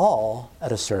music at all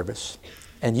at a service,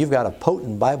 and you've got a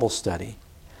potent Bible study,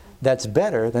 that's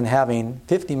better than having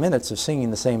 50 minutes of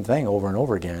singing the same thing over and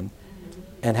over again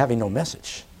and having no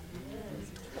message.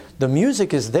 The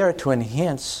music is there to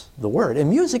enhance the Word. And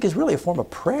music is really a form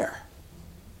of prayer.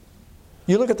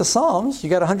 You look at the Psalms, you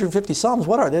got 150 Psalms.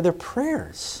 What are they? They're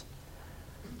prayers.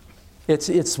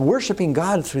 It's worshiping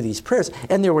God through these prayers.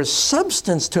 And there was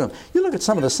substance to them. You look at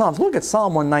some of the Psalms. Look at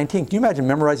Psalm 119. Can you imagine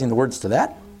memorizing the words to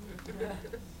that?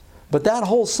 But that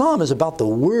whole Psalm is about the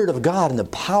Word of God and the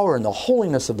power and the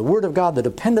holiness of the Word of God, the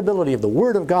dependability of the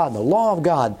Word of God and the law of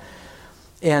God.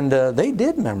 And they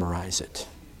did memorize it.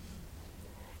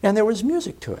 And there was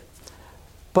music to it.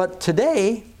 But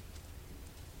today,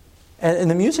 and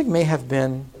the music may have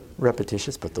been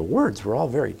repetitious, but the words were all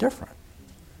very different.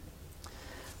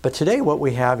 But today what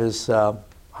we have is, I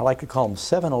like to call them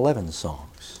 7-Eleven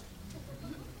songs.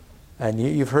 And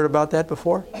you've heard about that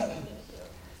before?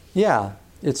 Yeah,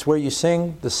 it's where you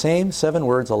sing the same 7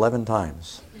 words 11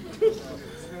 times.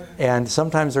 And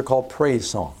sometimes they're called praise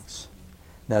songs.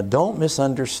 Now don't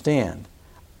misunderstand.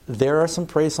 There are some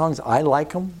praise songs. I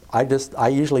like them. I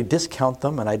usually discount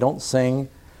them and I don't sing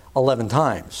 11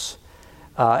 times.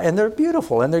 And they're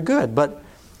beautiful and they're good. But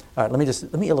let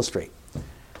me illustrate.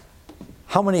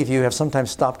 How many of you have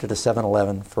sometimes stopped at a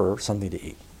 7-Eleven for something to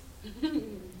eat?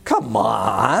 Come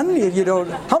on. You don't.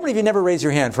 How many of you never raise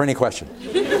your hand for any question?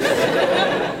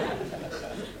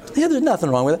 Yeah, there's nothing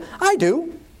wrong with it. I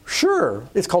do. Sure.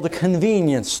 It's called a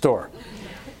convenience store.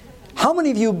 How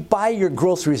many of you buy your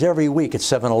groceries every week at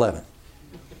 7-Eleven?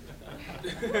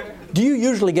 Do you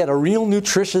usually get a real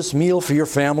nutritious meal for your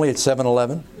family at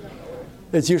 7-Eleven?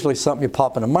 It's usually something you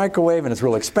pop in a microwave and it's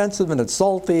real expensive and it's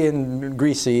salty and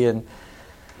greasy, and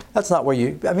that's not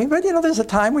where but there's a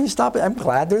time when you stop. I'm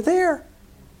glad they're there.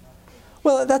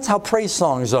 Well, that's how praise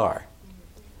songs are.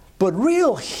 But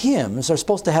real hymns are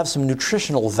supposed to have some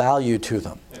nutritional value to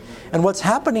them. And what's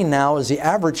happening now is the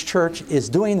average church is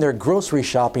doing their grocery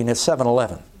shopping at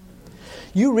 7-Eleven.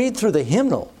 You read through the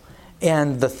hymnal,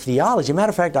 And the theology, matter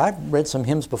of fact, I've read some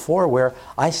hymns before where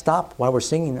I stopped while we're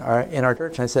singing in our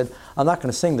church and I said, I'm not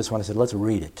going to sing this one. I said, let's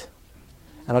read it.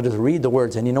 And I'll just read the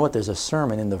words. And you know what? There's a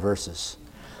sermon in the verses.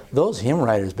 Those hymn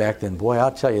writers back then, boy,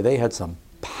 I'll tell you, they had some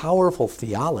powerful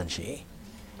theology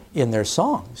in their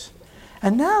songs.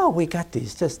 And now we got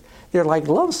these they're like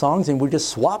love songs, and we just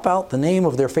swap out the name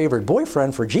of their favorite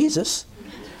boyfriend for Jesus.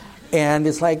 And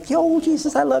it's like, yo,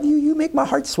 Jesus, I love you. You make my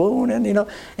heart swoon. And,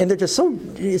 and they're just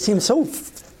it seems so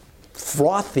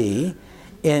frothy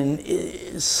and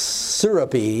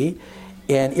syrupy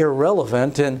and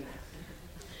irrelevant. And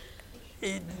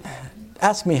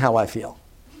ask me how I feel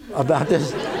about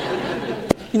this.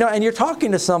 And you're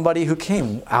talking to somebody who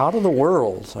came out of the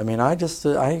world. I mean, I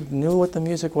knew what the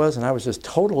music was, and I was just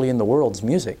totally in the world's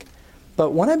music.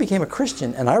 But when I became a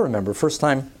Christian, and I remember first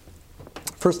time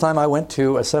I went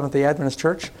to a Seventh-day Adventist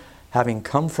church, having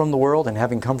come from the world and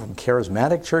having come from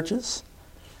charismatic churches.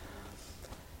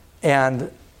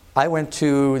 And I went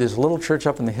to this little church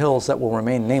up in the hills that will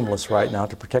remain nameless right now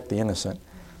to protect the innocent.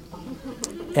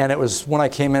 And it was, when I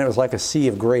came in, it was like a sea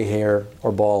of gray hair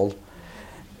or bald.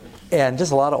 And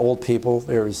just a lot of old people.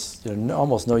 There was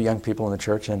almost no young people in the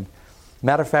church. And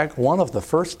matter of fact, one of the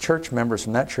first church members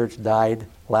from that church died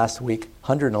last week,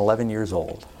 111 years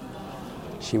old.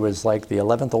 She was like the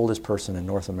 11th oldest person in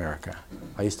North America.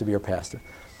 I used to be her pastor.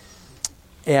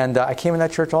 And I came in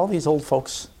that church, all these old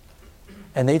folks,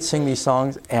 and they'd sing these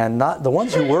songs. And not the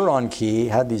ones who were on key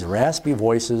had these raspy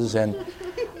voices, and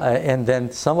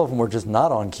then some of them were just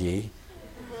not on key,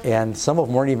 and some of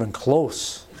them weren't even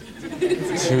close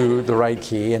to the right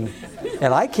key. And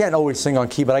I can't always sing on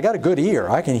key, but I got a good ear.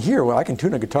 I can hear, I can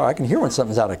tune a guitar. I can hear when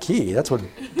something's out of key. That's what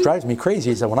drives me crazy,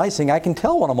 is that when I sing, I can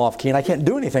tell when I'm off key, and I can't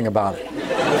do anything about it.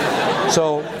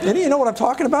 So, and you know what I'm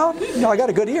talking about? I got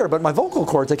a good ear, but my vocal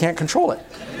cords, I can't control it.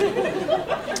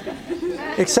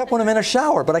 Except when I'm in a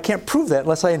shower, but I can't prove that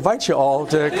unless I invite you all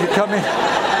to come in.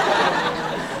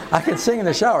 I can sing in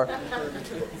the shower.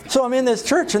 So I'm in this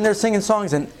church, and they're singing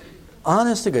songs, and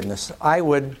honest to goodness,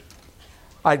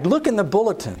 I'd look in the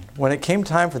bulletin when it came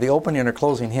time for the opening or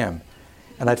closing hymn,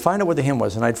 and I'd find out what the hymn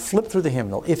was, and I'd flip through the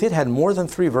hymnal. If it had more than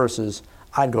 3 verses,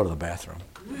 I'd go to the bathroom.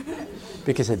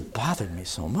 Because it bothered me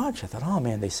so much. I thought, oh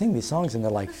man, they sing these songs and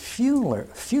they're like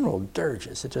funeral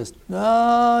dirges. It just,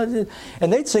 and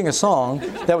they'd sing a song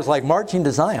that was like Marching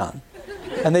to Zion.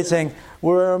 And they'd sing,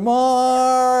 we're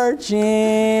marching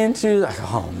to,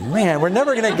 oh man, we're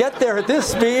never going to get there at this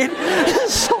speed.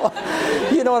 So,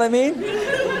 you know what I mean?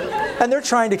 And they're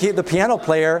trying to keep the piano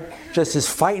player just is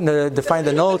fighting to find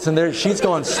the notes, and she's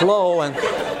going slow, and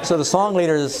so the song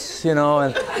leader is,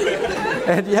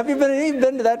 and have you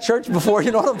been to that church before?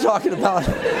 You know what I'm talking about.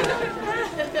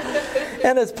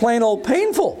 And it's plain old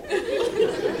painful.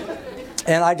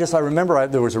 And I remember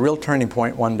there was a real turning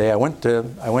point one day. I went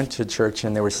to church,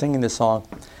 and they were singing this song,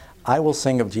 I Will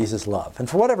Sing of Jesus' Love. And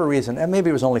for whatever reason, and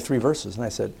maybe it was only 3 verses, and I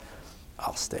said,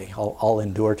 I'll stay. I'll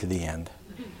endure to the end.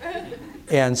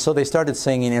 And so they started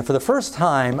singing, and for the first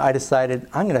time, I decided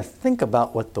I'm going to think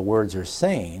about what the words are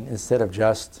saying instead of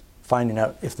just finding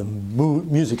out if the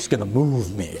music's going to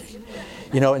move me.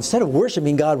 Instead of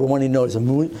worshiping God, we're wanting to know, is the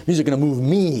music going to move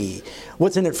me?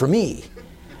 What's in it for me?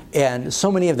 And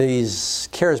so many of these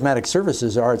charismatic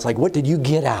services it's like, what did you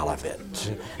get out of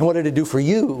it? And what did it do for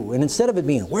you? And instead of it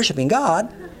being worshiping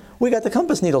God, we got the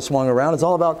compass needle swung around. It's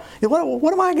all about,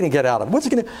 what am I going to get out of it? What's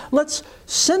it going to? Let's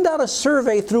send out a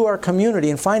survey through our community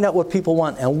and find out what people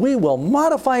want, and we will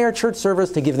modify our church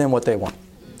service to give them what they want.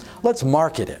 Let's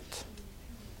market it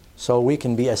so we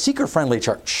can be a seeker-friendly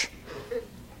church.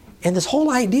 And this whole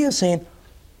idea of saying,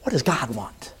 what does God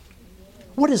want?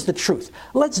 What is the truth?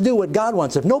 Let's do what God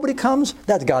wants. If nobody comes,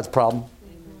 that's God's problem.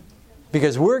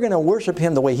 Because we're going to worship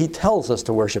Him the way He tells us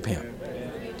to worship Him.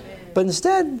 But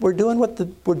instead, we're doing what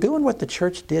the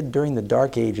church did during the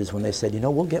Dark Ages when they said,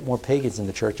 we'll get more pagans in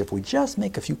the church if we just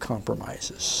make a few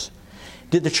compromises.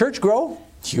 Did the church grow?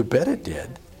 You bet it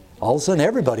did. All of a sudden,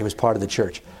 everybody was part of the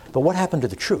church. But what happened to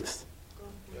the truth?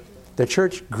 The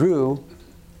church grew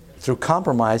through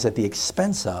compromise at the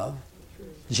expense of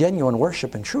genuine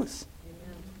worship and truth.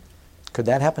 Could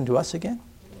that happen to us again?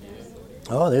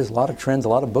 Oh, there's a lot of trends, a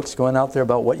lot of books going out there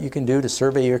about what you can do to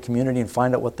survey your community and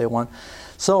find out what they want.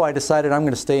 So I decided I'm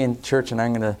going to stay in church and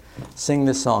I'm going to sing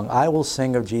this song. I will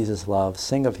sing of Jesus' love,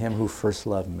 sing of Him who first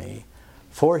loved me.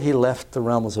 For He left the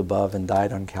realms above and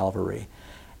died on Calvary.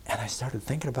 And I started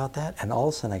thinking about that, and all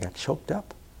of a sudden I got choked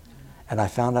up. And I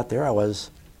found out there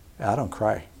I don't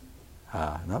cry,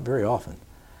 not very often.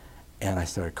 And I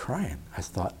started crying. I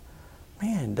thought,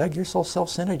 man, Doug, you're so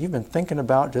self-centered. You've been thinking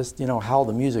about just, how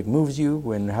the music moves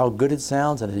you and how good it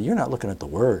sounds. And I said, you're not looking at the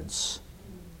words.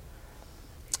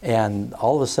 And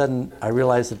all of a sudden, I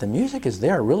realized that the music is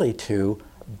there really to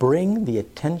bring the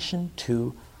attention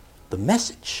to the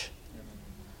message.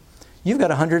 You've got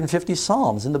 150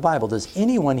 psalms in the Bible. Does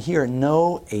anyone here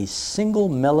know a single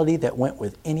melody that went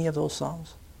with any of those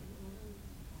psalms?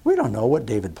 We don't know what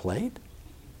David played.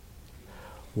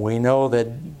 We know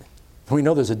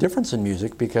there's a difference in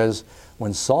music because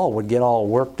when Saul would get all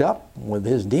worked up with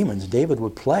his demons, David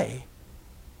would play,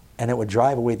 and it would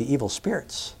drive away the evil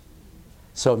spirits.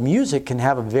 So music can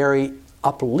have a very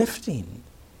uplifting,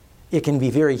 it can be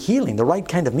very healing, the right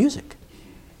kind of music.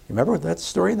 Remember that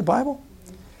story in the Bible?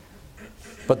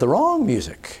 But the wrong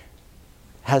music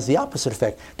has the opposite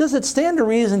effect. Does it stand to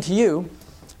reason to you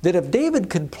that if David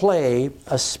could play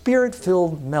a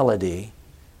spirit-filled melody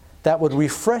that would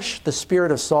refresh the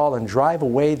spirit of Saul and drive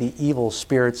away the evil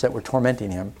spirits that were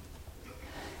tormenting him,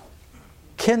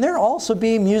 can there also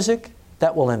be music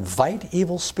that will invite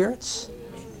evil spirits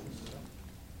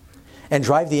and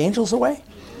drive the angels away?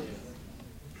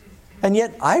 And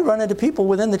yet I run into people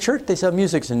within the church, they say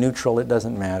music's neutral, it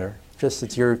doesn't matter. Just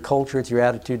it's your culture, it's your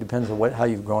attitude, depends on how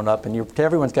you've grown up, and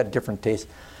everyone's got different tastes.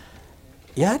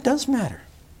 Yeah, it does matter.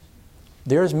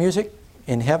 There's music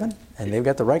in heaven, and they've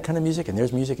got the right kind of music, and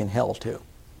there's music in hell too.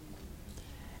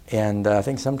 And I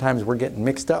think sometimes we're getting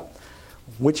mixed up.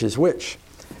 Which is which?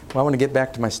 Well, I want to get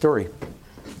back to my story.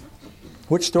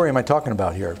 Which story am I talking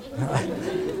about here?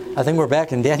 I think we're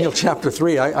back in Daniel chapter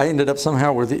 3. I ended up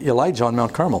somehow with Elijah on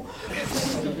Mount Carmel.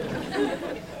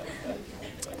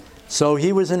 So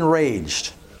he was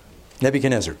enraged,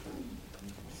 Nebuchadnezzar.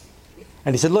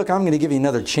 And he said, look, I'm going to give you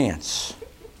another chance.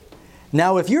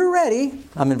 Now, if you're ready,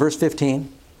 I'm in verse 15.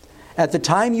 At the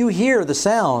time you hear the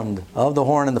sound of the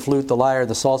horn and the flute, the lyre,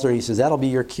 the psaltery, he says, that'll be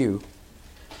your cue.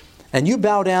 And you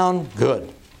bow down, good.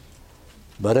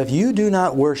 But if you do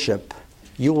not worship,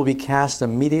 you will be cast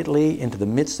immediately into the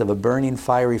midst of a burning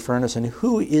fiery furnace. And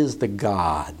who is the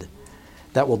God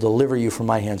that will deliver you from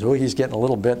my hands? Oh, he's getting a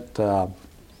little bit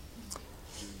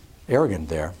arrogant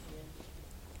there.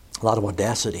 A lot of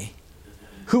audacity.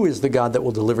 Who is the God that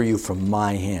will deliver you from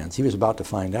my hands? He was about to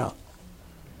find out.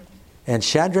 And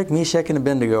Shadrach, Meshach, and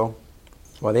Abednego,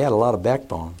 well, they had a lot of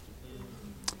backbone.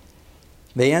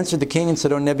 They answered the king and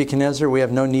said, O Nebuchadnezzar, we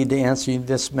have no need to answer you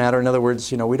this matter. In other words,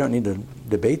 we don't need to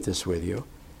debate this with you.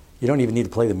 You don't even need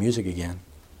to play the music again.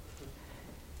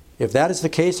 If that is the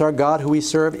case, our God who we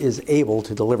serve is able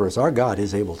to deliver us. Our God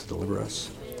is able to deliver us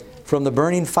from the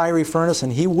burning fiery furnace,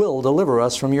 and he will deliver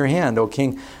us from your hand, O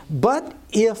king. But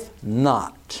if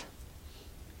not,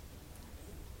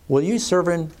 will you serve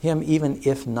him even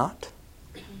if not?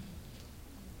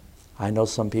 I know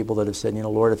some people that have said,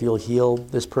 Lord, if you'll heal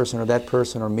this person or that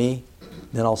person or me,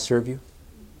 then I'll serve you.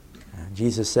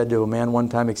 Jesus said to a man one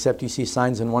time, except you see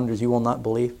signs and wonders, you will not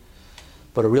believe.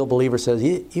 But a real believer says,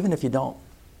 even if you don't,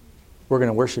 we're going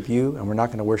to worship you and we're not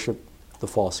going to worship the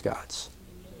false gods.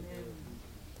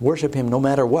 Worship him no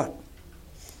matter what.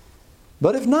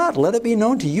 But if not, let it be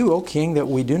known to you, O king, that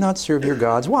we do not serve your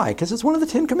gods. Why? Because it's one of the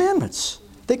 10 commandments.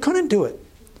 They couldn't do it.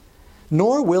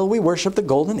 Nor will we worship the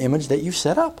golden image that you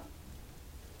set up.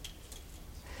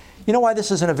 You know why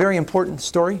this isn't a very important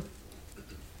story?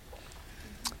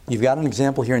 You've got an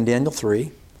example here in Daniel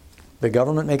 3. The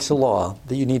government makes a law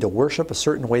that you need to worship a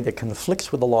certain way that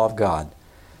conflicts with the law of God.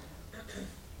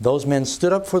 Those men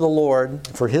stood up for the Lord,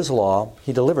 for his law.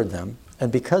 He delivered them.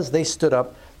 And because they stood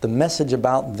up, the message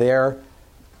about their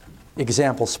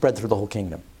example spread through the whole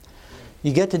kingdom.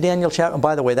 You get to Daniel chapter,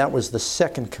 by the way, that was the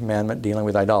second commandment dealing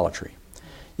with idolatry.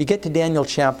 You get to Daniel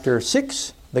chapter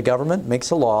 6, the government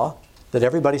makes a law that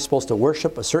everybody's supposed to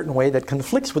worship a certain way that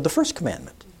conflicts with the first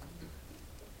commandment.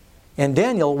 And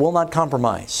Daniel will not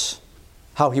compromise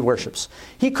how he worships.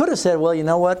 He could have said, well, you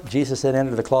know what? Jesus said,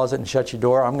 enter the closet and shut your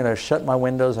door. I'm going to shut my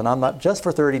windows and I'm not just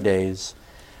for 30 days.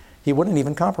 He wouldn't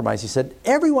even compromise. He said,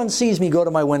 everyone sees me go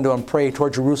to my window and pray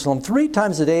toward Jerusalem 3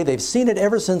 times a day. They've seen it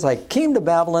ever since I came to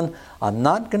Babylon. I'm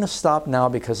not going to stop now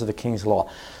because of the king's law.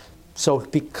 So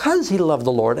because he loved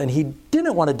the Lord and he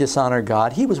didn't want to dishonor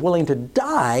God, he was willing to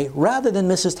die rather than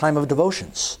miss his time of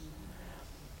devotions.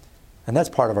 And that's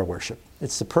part of our worship.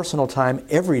 It's the personal time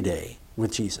every day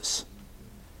with Jesus.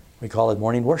 We call it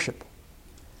morning worship.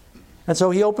 And so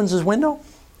he opens his window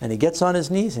and he gets on his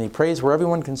knees and he prays where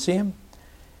everyone can see him.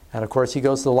 And of course he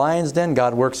goes to the lion's den.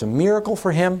 God works a miracle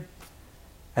for him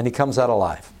and he comes out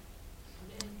alive.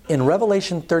 In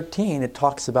Revelation 13 it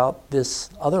talks about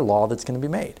this other law that's going to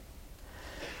be made.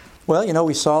 Well,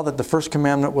 we saw that the first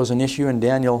commandment was an issue in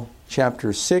Daniel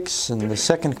chapter 6 and the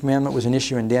second commandment was an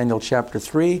issue in Daniel chapter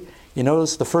 3. You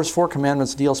notice the first 4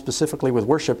 commandments deal specifically with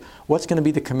worship. What's going to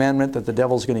be the commandment that the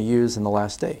devil's going to use in the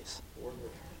last days?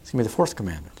 It's going to be the 4th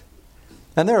commandment.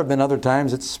 And there have been other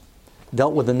times it's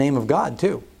dealt with the name of God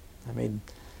too. I mean,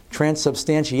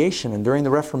 transubstantiation, and during the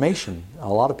Reformation, a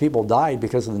lot of people died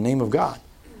because of the name of God.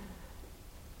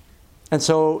 And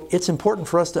so it's important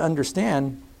for us to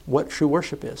understand what true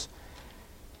worship is.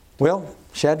 Well,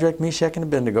 Shadrach, Meshach, and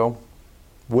Abednego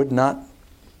would not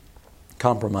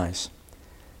compromise.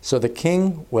 So the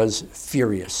king was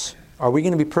furious. Are we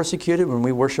going to be persecuted when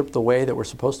we worship the way that we're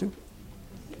supposed to?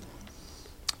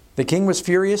 The king was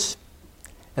furious,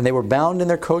 and they were bound in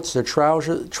their coats, their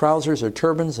trousers, their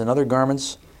turbans, and other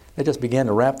garments. They just began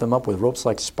to wrap them up with ropes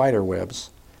like spider webs.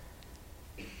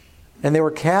 And they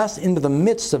were cast into the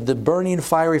midst of the burning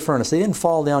fiery furnace. They didn't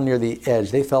fall down near the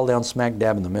edge. They fell down smack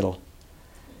dab in the middle.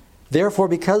 Therefore,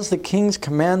 because the king's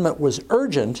commandment was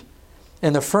urgent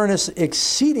and the furnace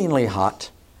exceedingly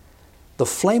hot, the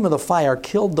flame of the fire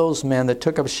killed those men that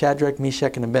took up Shadrach,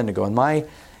 Meshach, and Abednego. And my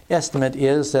estimate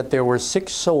is that there were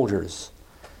 6 soldiers,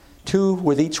 2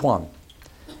 with each one.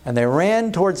 And they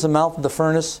ran towards the mouth of the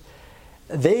furnace.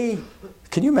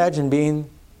 Can you imagine being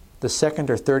the second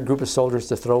or third group of soldiers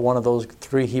to throw one of those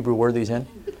 3 Hebrew worthies in?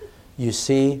 You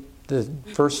see the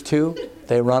first 2,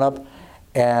 they run up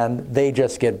and they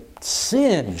just get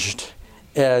singed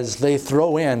as they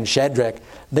throw in Shadrach.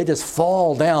 They just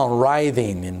fall down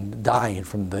writhing and dying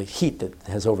from the heat that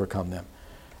has overcome them.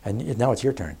 And now it's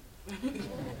your turn.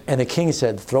 And the king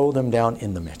said, throw them down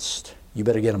in the midst. You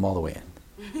better get them all the way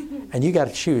in. And you got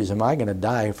to choose, am I going to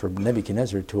die for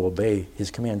Nebuchadnezzar to obey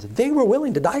his commands? They were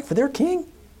willing to die for their king.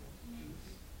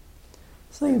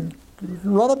 So they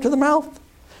run up to the mouth.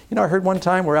 You know, I heard one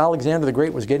time where Alexander the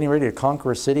Great was getting ready to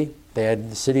conquer a city. They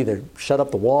had the city that shut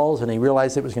up the walls, and he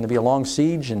realized it was going to be a long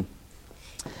siege. And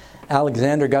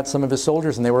Alexander got some of his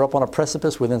soldiers, and they were up on a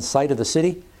precipice within sight of the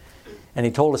city. And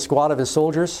he told a squad of his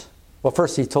soldiers, well,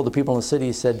 first he told the people in the city,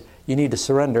 he said, you need to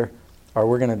surrender or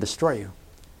we're going to destroy you.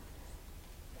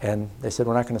 And they said,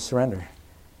 we're not going to surrender.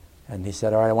 And he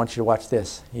said, all right, I want you to watch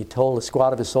this. He told a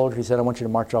squad of his soldiers, he said, I want you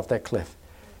to march off that cliff.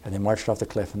 And they marched off the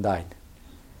cliff and died.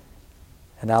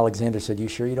 And Alexander said, you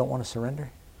sure you don't want to surrender?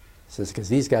 He says, because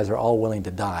these guys are all willing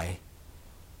to die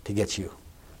to get you.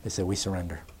 They said, we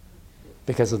surrender.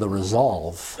 Because of the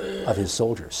resolve of his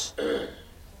soldiers.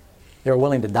 They were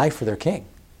willing to die for their king.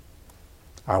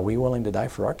 Are we willing to die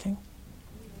for our king?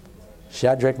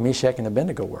 Shadrach, Meshach, and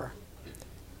Abednego were.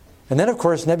 And then, of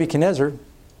course, Nebuchadnezzar,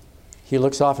 he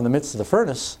looks off in the midst of the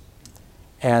furnace,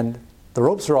 and the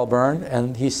ropes are all burned,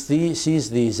 and he sees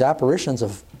these apparitions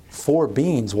of 4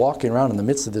 beings walking around in the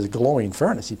midst of this glowing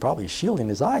furnace. He probably is shielding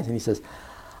his eyes, and he says,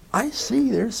 I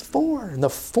see there's 4, and the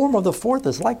form of the 4th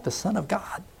is like the Son of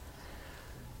God.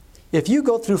 If you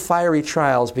go through fiery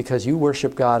trials because you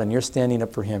worship God and you're standing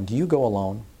up for Him, do you go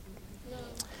alone? No.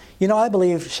 You know, I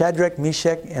believe Shadrach,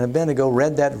 Meshach, and Abednego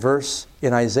read that verse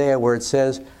in Isaiah where it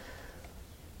says,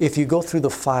 if you go through the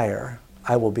fire,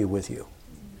 I will be with you.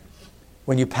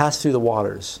 When you pass through the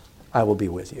waters, I will be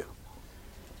with you.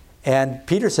 And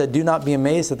Peter said, do not be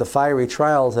amazed at the fiery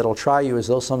trials that will try you as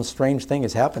though some strange thing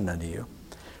has happened unto you.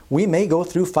 We may go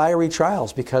through fiery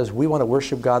trials because we want to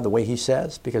worship God the way He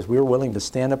says, because we're willing to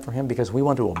stand up for Him, because we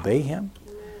want to obey Him.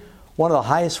 One of the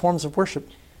highest forms of worship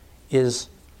is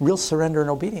real surrender and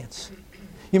obedience.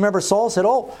 You remember Saul said,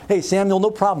 oh, hey, Samuel, no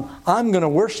problem. I'm going to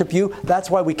worship you. That's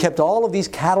why we kept all of these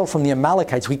cattle from the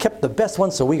Amalekites. We kept the best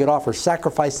ones so we could offer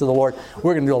sacrifice to the Lord.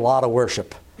 We're going to do a lot of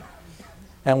worship.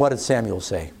 And what did Samuel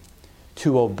say?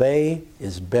 To obey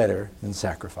is better than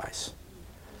sacrifice.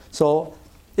 So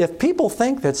if people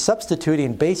think that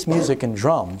substituting bass music and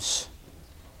drums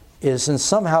is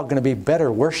somehow going to be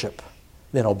better worship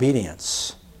than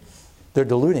obedience, they're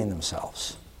deluding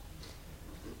themselves.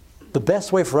 The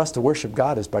best way for us to worship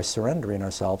God is by surrendering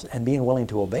ourselves and being willing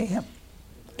to obey Him,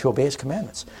 to obey His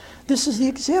commandments. This is the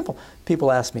example. People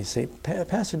ask me, say,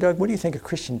 Pastor Doug, what do you think of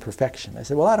Christian perfection? I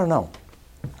said, well, I don't know.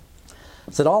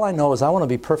 I said, all I know is I want to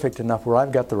be perfect enough where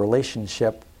I've got the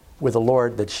relationship with the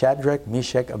Lord that Shadrach,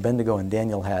 Meshach, Abednego, and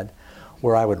Daniel had,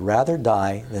 where I would rather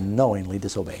die than knowingly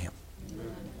disobey Him.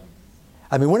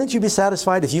 I mean, wouldn't you be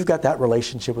satisfied if you've got that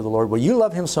relationship with the Lord where you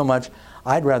love Him so much,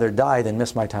 I'd rather die than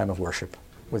miss my time of worship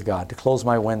with God, to close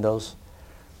my windows.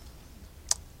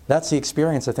 That's the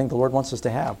experience I think the Lord wants us to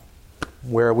have,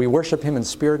 where we worship Him in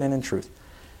spirit and in truth.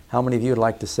 How many of you would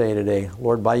like to say today,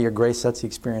 Lord, by your grace, that's the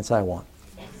experience I want?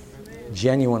 Amen.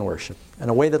 Genuine worship, in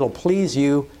a way that will please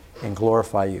you and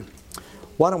glorify you.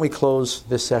 Why don't we close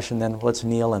this session then? Let's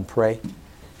kneel and pray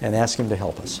and ask Him to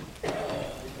help us.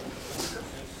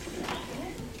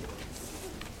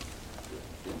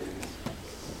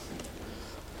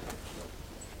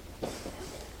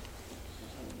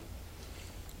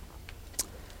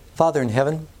 Father in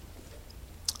heaven,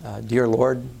 Dear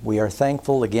Lord, we are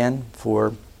thankful again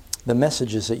for the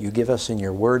messages that you give us in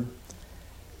your word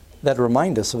that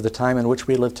remind us of the time in which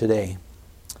we live today.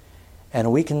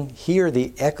 And we can hear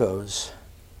the echoes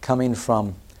coming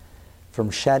from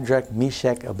Shadrach,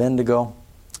 Meshach, Abednego,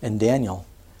 and Daniel,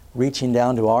 reaching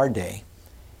down to our day,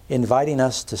 inviting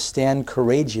us to stand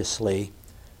courageously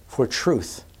for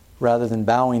truth rather than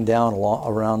bowing down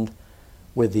around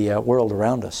with the world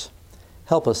around us.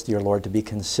 Help us, dear Lord, to be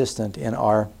consistent in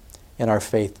our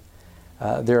faith.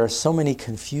 There are so many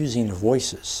confusing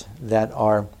voices that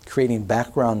are creating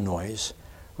background noise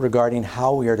regarding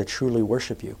how we are to truly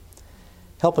worship you.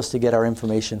 Help us to get our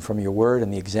information from your word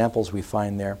and the examples we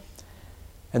find there.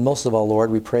 And most of all, Lord,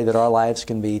 we pray that our lives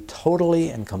can be totally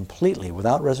and completely,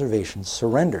 without reservation,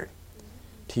 surrendered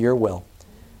to your will.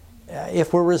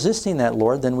 If we're resisting that,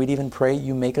 Lord, then we'd even pray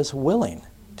you make us willing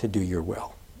to do your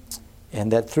will. And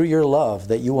that through your love,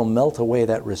 that you will melt away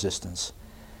that resistance.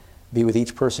 Be with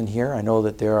each person here. I know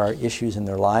that there are issues in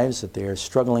their lives that they are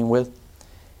struggling with.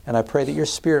 And I pray that your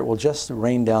Spirit will just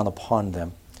rain down upon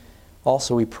them.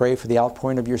 Also, we pray for the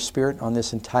outpouring of your Spirit on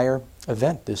this entire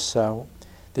event, this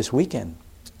weekend.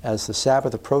 As the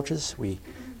Sabbath approaches, we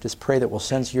just pray that we'll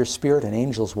sense your Spirit and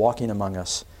angels walking among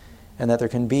us, and that there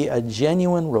can be a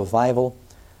genuine revival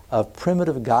of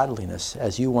primitive godliness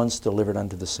as you once delivered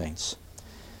unto the saints.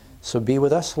 So be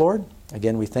with us, Lord.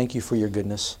 Again, we thank you for your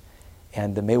goodness,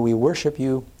 and may we worship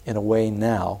you in a way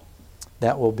now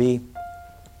that will be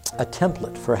a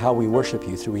template for how we worship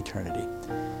you through eternity.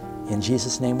 In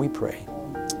Jesus' name we pray.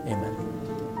 Amen.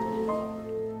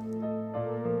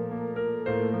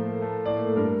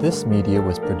 This media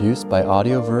was produced by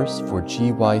Audioverse for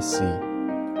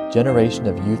GYC, Generation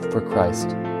of Youth for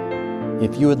Christ.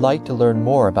 If you would like to learn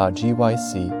more about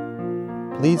GYC,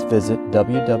 please visit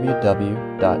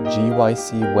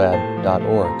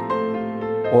www.gycweb.org.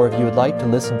 Or if you would like to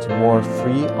listen to more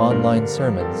free online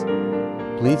sermons,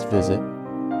 please visit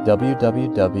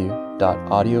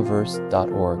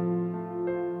www.audioverse.org.